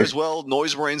are in there as well.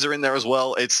 Noise Marines are in there as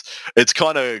well. It's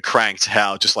kind of cranked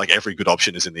how just like every good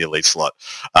option is in the elite slot.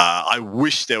 I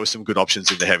wish there were some good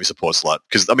options in the heavy support slot,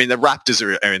 because I mean the Raptors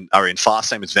are in fast,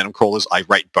 same as Venom Crawlers. I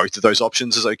rate both of those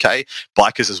options as okay.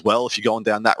 Bikers as well if you're going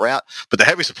down that route. But the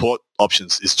heavy support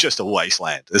options is just a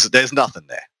wasteland. There's nothing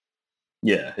there.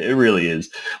 Yeah, it really is.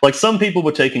 Like, some people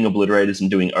were taking Obliterators and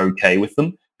doing okay with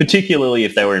them, particularly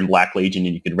if they were in Black Legion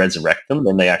and you could resurrect them.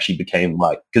 Then they actually became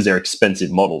because they're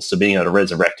expensive models. So being able to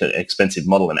resurrect an expensive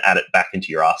model and add it back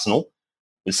into your arsenal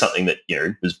was something that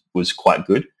was quite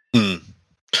good.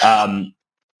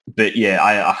 But yeah,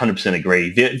 I 100%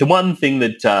 agree. The one thing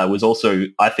that was also,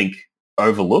 I think,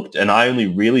 overlooked, and I only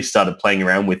really started playing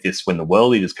around with this when the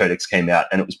World Eaters Codex came out,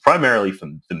 and it was primarily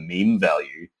from the meme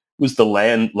value, was the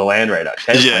Land Raider,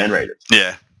 Chaos Land Raiders.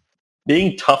 Yeah.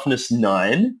 Being toughness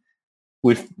 9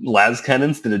 with las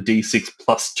cannons that are D6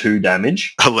 plus 2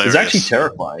 damage Hilarious. is actually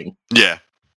terrifying. Yeah.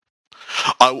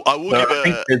 I will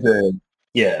give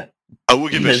I will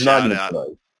give a there's shout an out. argument for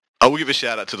those. I will give a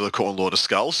shout out to the Corn Lord of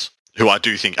Skulls, who I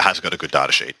do think has got a good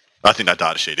data sheet. I think that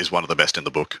data sheet is one of the best in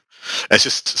the book. It's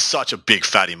just such a big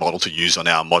fatty model to use on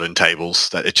our modern tables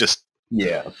that it just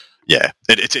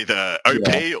it's either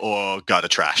OP or gutter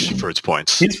trash for its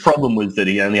points. His problem was that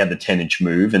he only had the 10-inch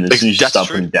move, and as soon as you start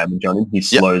putting damage on him, he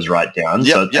slows right down.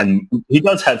 And he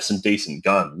does have some decent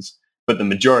guns, but the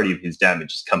majority of his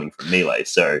damage is coming from melee.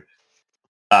 So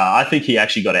I think he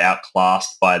actually got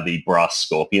outclassed by the Brass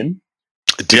Scorpion,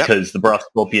 because the Brass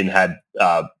Scorpion had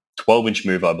 12-inch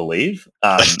move, I believe,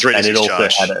 and it also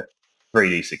had a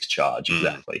 3d6 charge,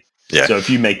 exactly. Yeah. So if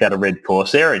you make that a red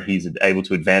Corsair and he's able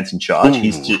to advance and charge,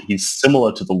 he's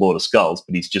similar to the Lord of Skulls,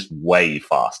 but he's just way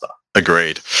faster.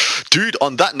 Agreed. Dude,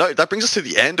 on that note, that brings us to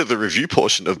the end of the review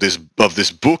portion of this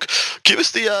book. Give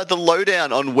us the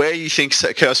lowdown on where you think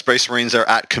Chaos Space Marines are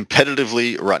at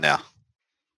competitively right now.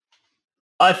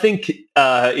 I think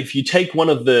if you take one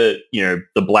of the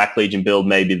Black Legion build,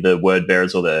 maybe the Word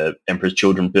Bearers or the Emperor's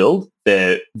Children build,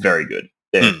 they're very good.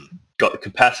 They've got the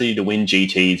capacity to win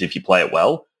GTs if you play it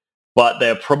well, but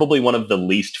they're probably one of the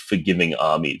least forgiving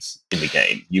armies in the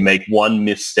game. You make one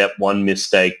misstep, one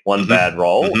mistake, one bad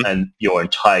roll, and your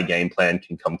entire game plan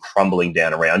can come crumbling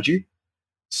down around you.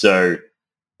 So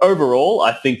overall,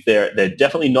 I think they're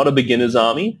definitely not a beginner's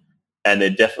army, and they're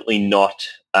definitely not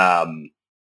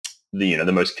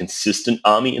the most consistent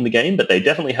army in the game, but they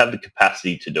definitely have the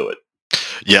capacity to do it.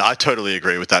 Yeah, I totally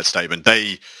agree with that statement.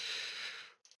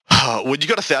 When you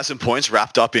got 1,000 points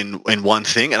wrapped up in one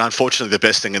thing, and unfortunately the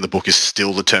best thing in the book is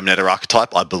still the Terminator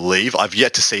archetype, I believe. I've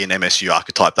yet to see an MSU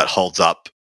archetype that holds up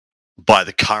by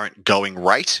the current going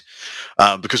rate,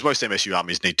 because most MSU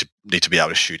armies need to be able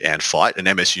to shoot and fight. An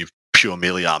MSU pure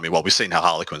melee army, well, we've seen how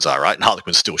Harlequins are, right? And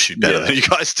Harlequins still shoot better than you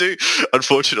guys do,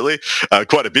 unfortunately.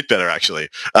 Quite a bit better, actually.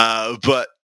 But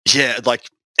yeah, like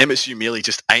MSU melee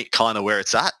just ain't kind of where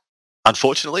it's at,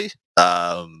 unfortunately.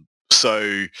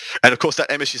 So, and of course that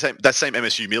same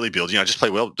MSU melee build, just play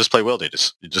World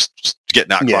Eaters. You just get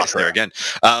an outclass there again.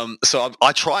 So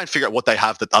I try and figure out what they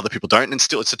have that other people don't, and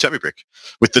still it's a Termi-Brick.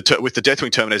 With the Deathwing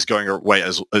Terminators going away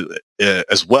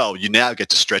as well, you now get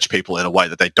to stretch people in a way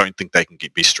that they don't think they can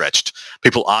be stretched.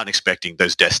 People aren't expecting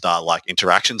those Death Star-like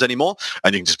interactions anymore,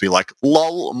 and you can just be like,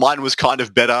 lol, mine was kind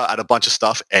of better at a bunch of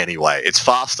stuff anyway. It's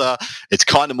faster, it's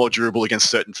kind of more durable against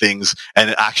certain things, and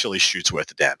it actually shoots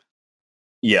worth a damn.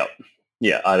 Yeah,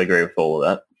 I'd agree with all of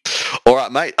that. All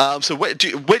right, mate. So where do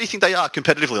you think they are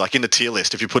competitively, like in the tier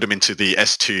list, if you put them into the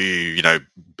S2,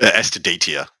 S to D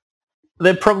tier?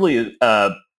 They're probably,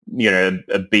 a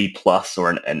B plus or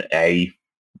an A.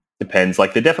 Depends.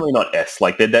 Like, they're definitely not S.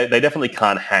 Like, they definitely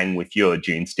can't hang with your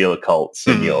Dune Steel cults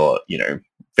and your,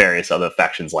 various other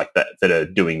factions like that are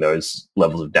doing those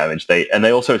levels of damage. They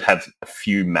also have a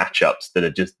few matchups that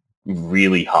are just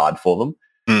really hard for them.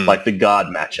 Like the guard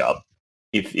matchup.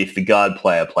 If the guard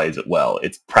player plays it well,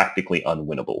 it's practically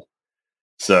unwinnable.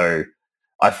 So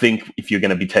I think if you're going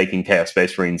to be taking Chaos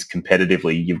Space Marines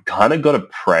competitively, you've kind of got to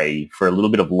pray for a little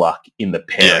bit of luck in the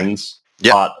pairings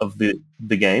part of the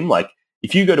game. Like,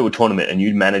 if you go to a tournament and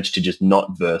you manage to just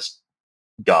not verse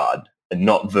guard and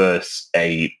not verse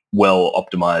a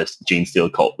well-optimized Gene Steel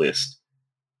cult list,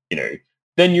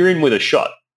 then you're in with a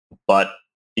shot. But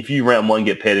if you round 1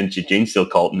 get paired into Gene Steel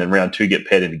cult and then round 2 get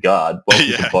paired into guard, welcome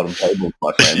to the bottom table,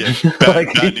 my friend.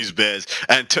 Bad news bears.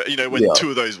 And when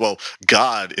two of those,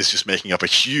 guard is just making up a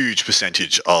huge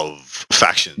percentage of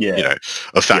factions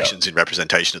in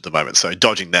representation at the moment. So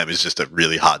dodging them is just a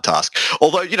really hard task.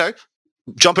 Although,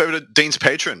 jump over to Dean's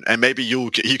Patreon and maybe you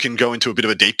can go into a bit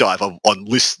of a deep dive on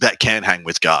lists that can hang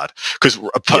with guard. Because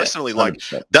personally,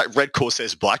 that Red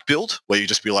Corsair's Black build, where you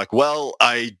just be like, well,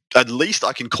 at least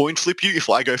I can coin flip you. If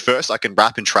I go first, I can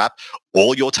wrap and trap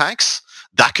all your tanks.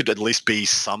 That could at least be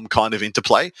some kind of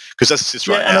interplay, because that's just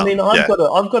right now. I mean, I've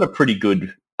got a pretty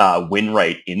good win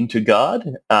rate into guard,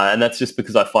 and that's just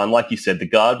because I find, like you said, the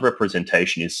guard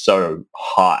representation is so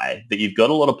high that you've got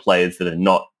a lot of players that are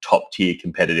not top tier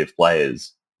competitive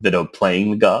players that are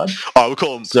playing the guard. Oh, we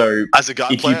call them, so as a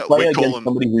guard player, you play against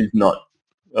somebody who's not.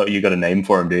 Oh, you got a name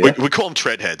for them, do you? We call them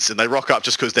treadheads, and they rock up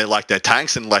just because they like their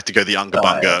tanks and like to go the Unga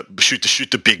Bunga,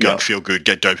 shoot the big gun, feel good,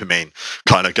 get dopamine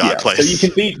kind of guard players. So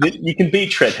you can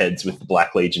beat treadheads with the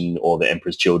Black Legion or the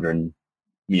Emperor's Children,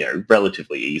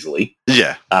 relatively easily.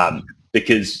 Yeah.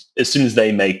 Because as soon as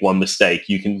they make one mistake,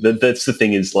 you can. That's the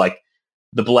thing is like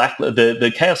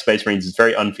the Chaos Space Marines is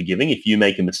very unforgiving. If you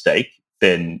make a mistake,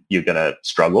 then you're going to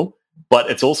struggle. But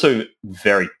it's also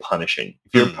very punishing.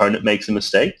 If your opponent makes a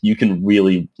mistake, you can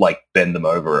really like bend them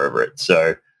over it.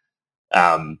 So,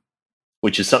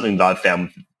 which is something that I've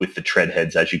found with the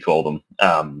treadheads, as you call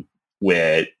them,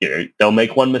 where they'll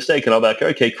make one mistake, and I'll be like,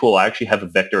 okay, cool. I actually have a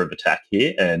vector of attack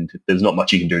here, and there's not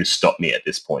much you can do to stop me at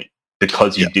this point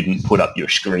because you didn't put up your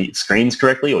screens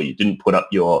correctly, or you didn't put up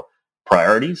your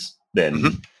priorities.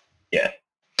 Then,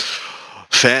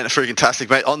 Fan-freaking-tastic,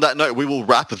 mate. On that note, we will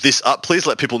wrap this up. Please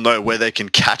let people know where they can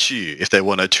catch you if they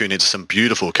want to tune into some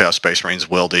beautiful Chaos Space Marines,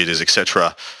 World Eaters,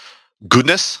 etc.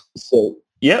 Goodness. So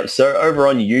over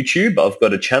on YouTube, I've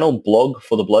got a channel, Blog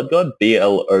for the Blood God,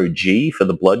 BLOG for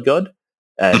the Blood God.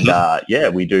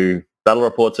 And we do battle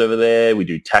reports over there. We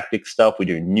do tactic stuff. We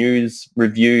do news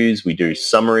reviews. We do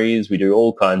summaries. We do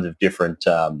all kinds of different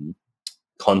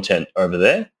content over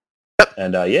there.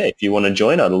 And if you want to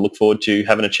join, I'd look forward to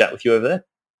having a chat with you over there.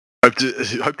 Hope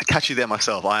to catch you there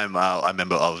myself. I'm a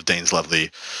member of Dean's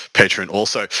lovely Patreon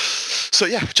also. So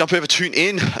jump over, tune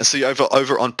in, and see you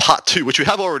over on part 2, which we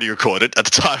have already recorded at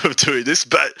the time of doing this.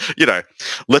 But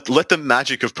let the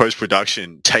magic of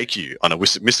post-production take you on a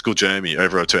mystical journey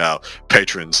over to our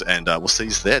patrons, and we'll see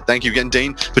you there. Thank you again,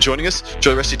 Dean, for joining us.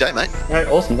 Enjoy the rest of your day, mate. All right,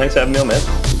 awesome. Thanks for having me on, man.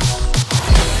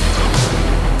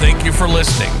 Thank you for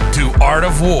listening to Art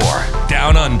of War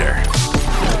Down Under,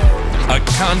 a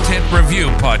content review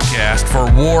podcast for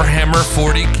Warhammer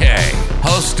 40K,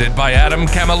 hosted by Adam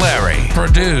Camilleri,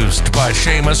 produced by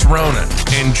Seamus Ronan.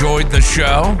 Enjoyed the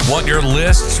show? Want your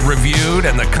lists reviewed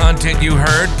and the content you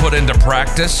heard put into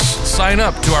practice? Sign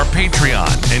up to our Patreon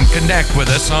and connect with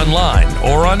us online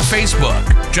or on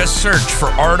Facebook. Just search for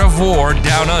Art of War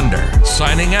Down Under.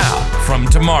 Signing out from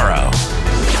tomorrow.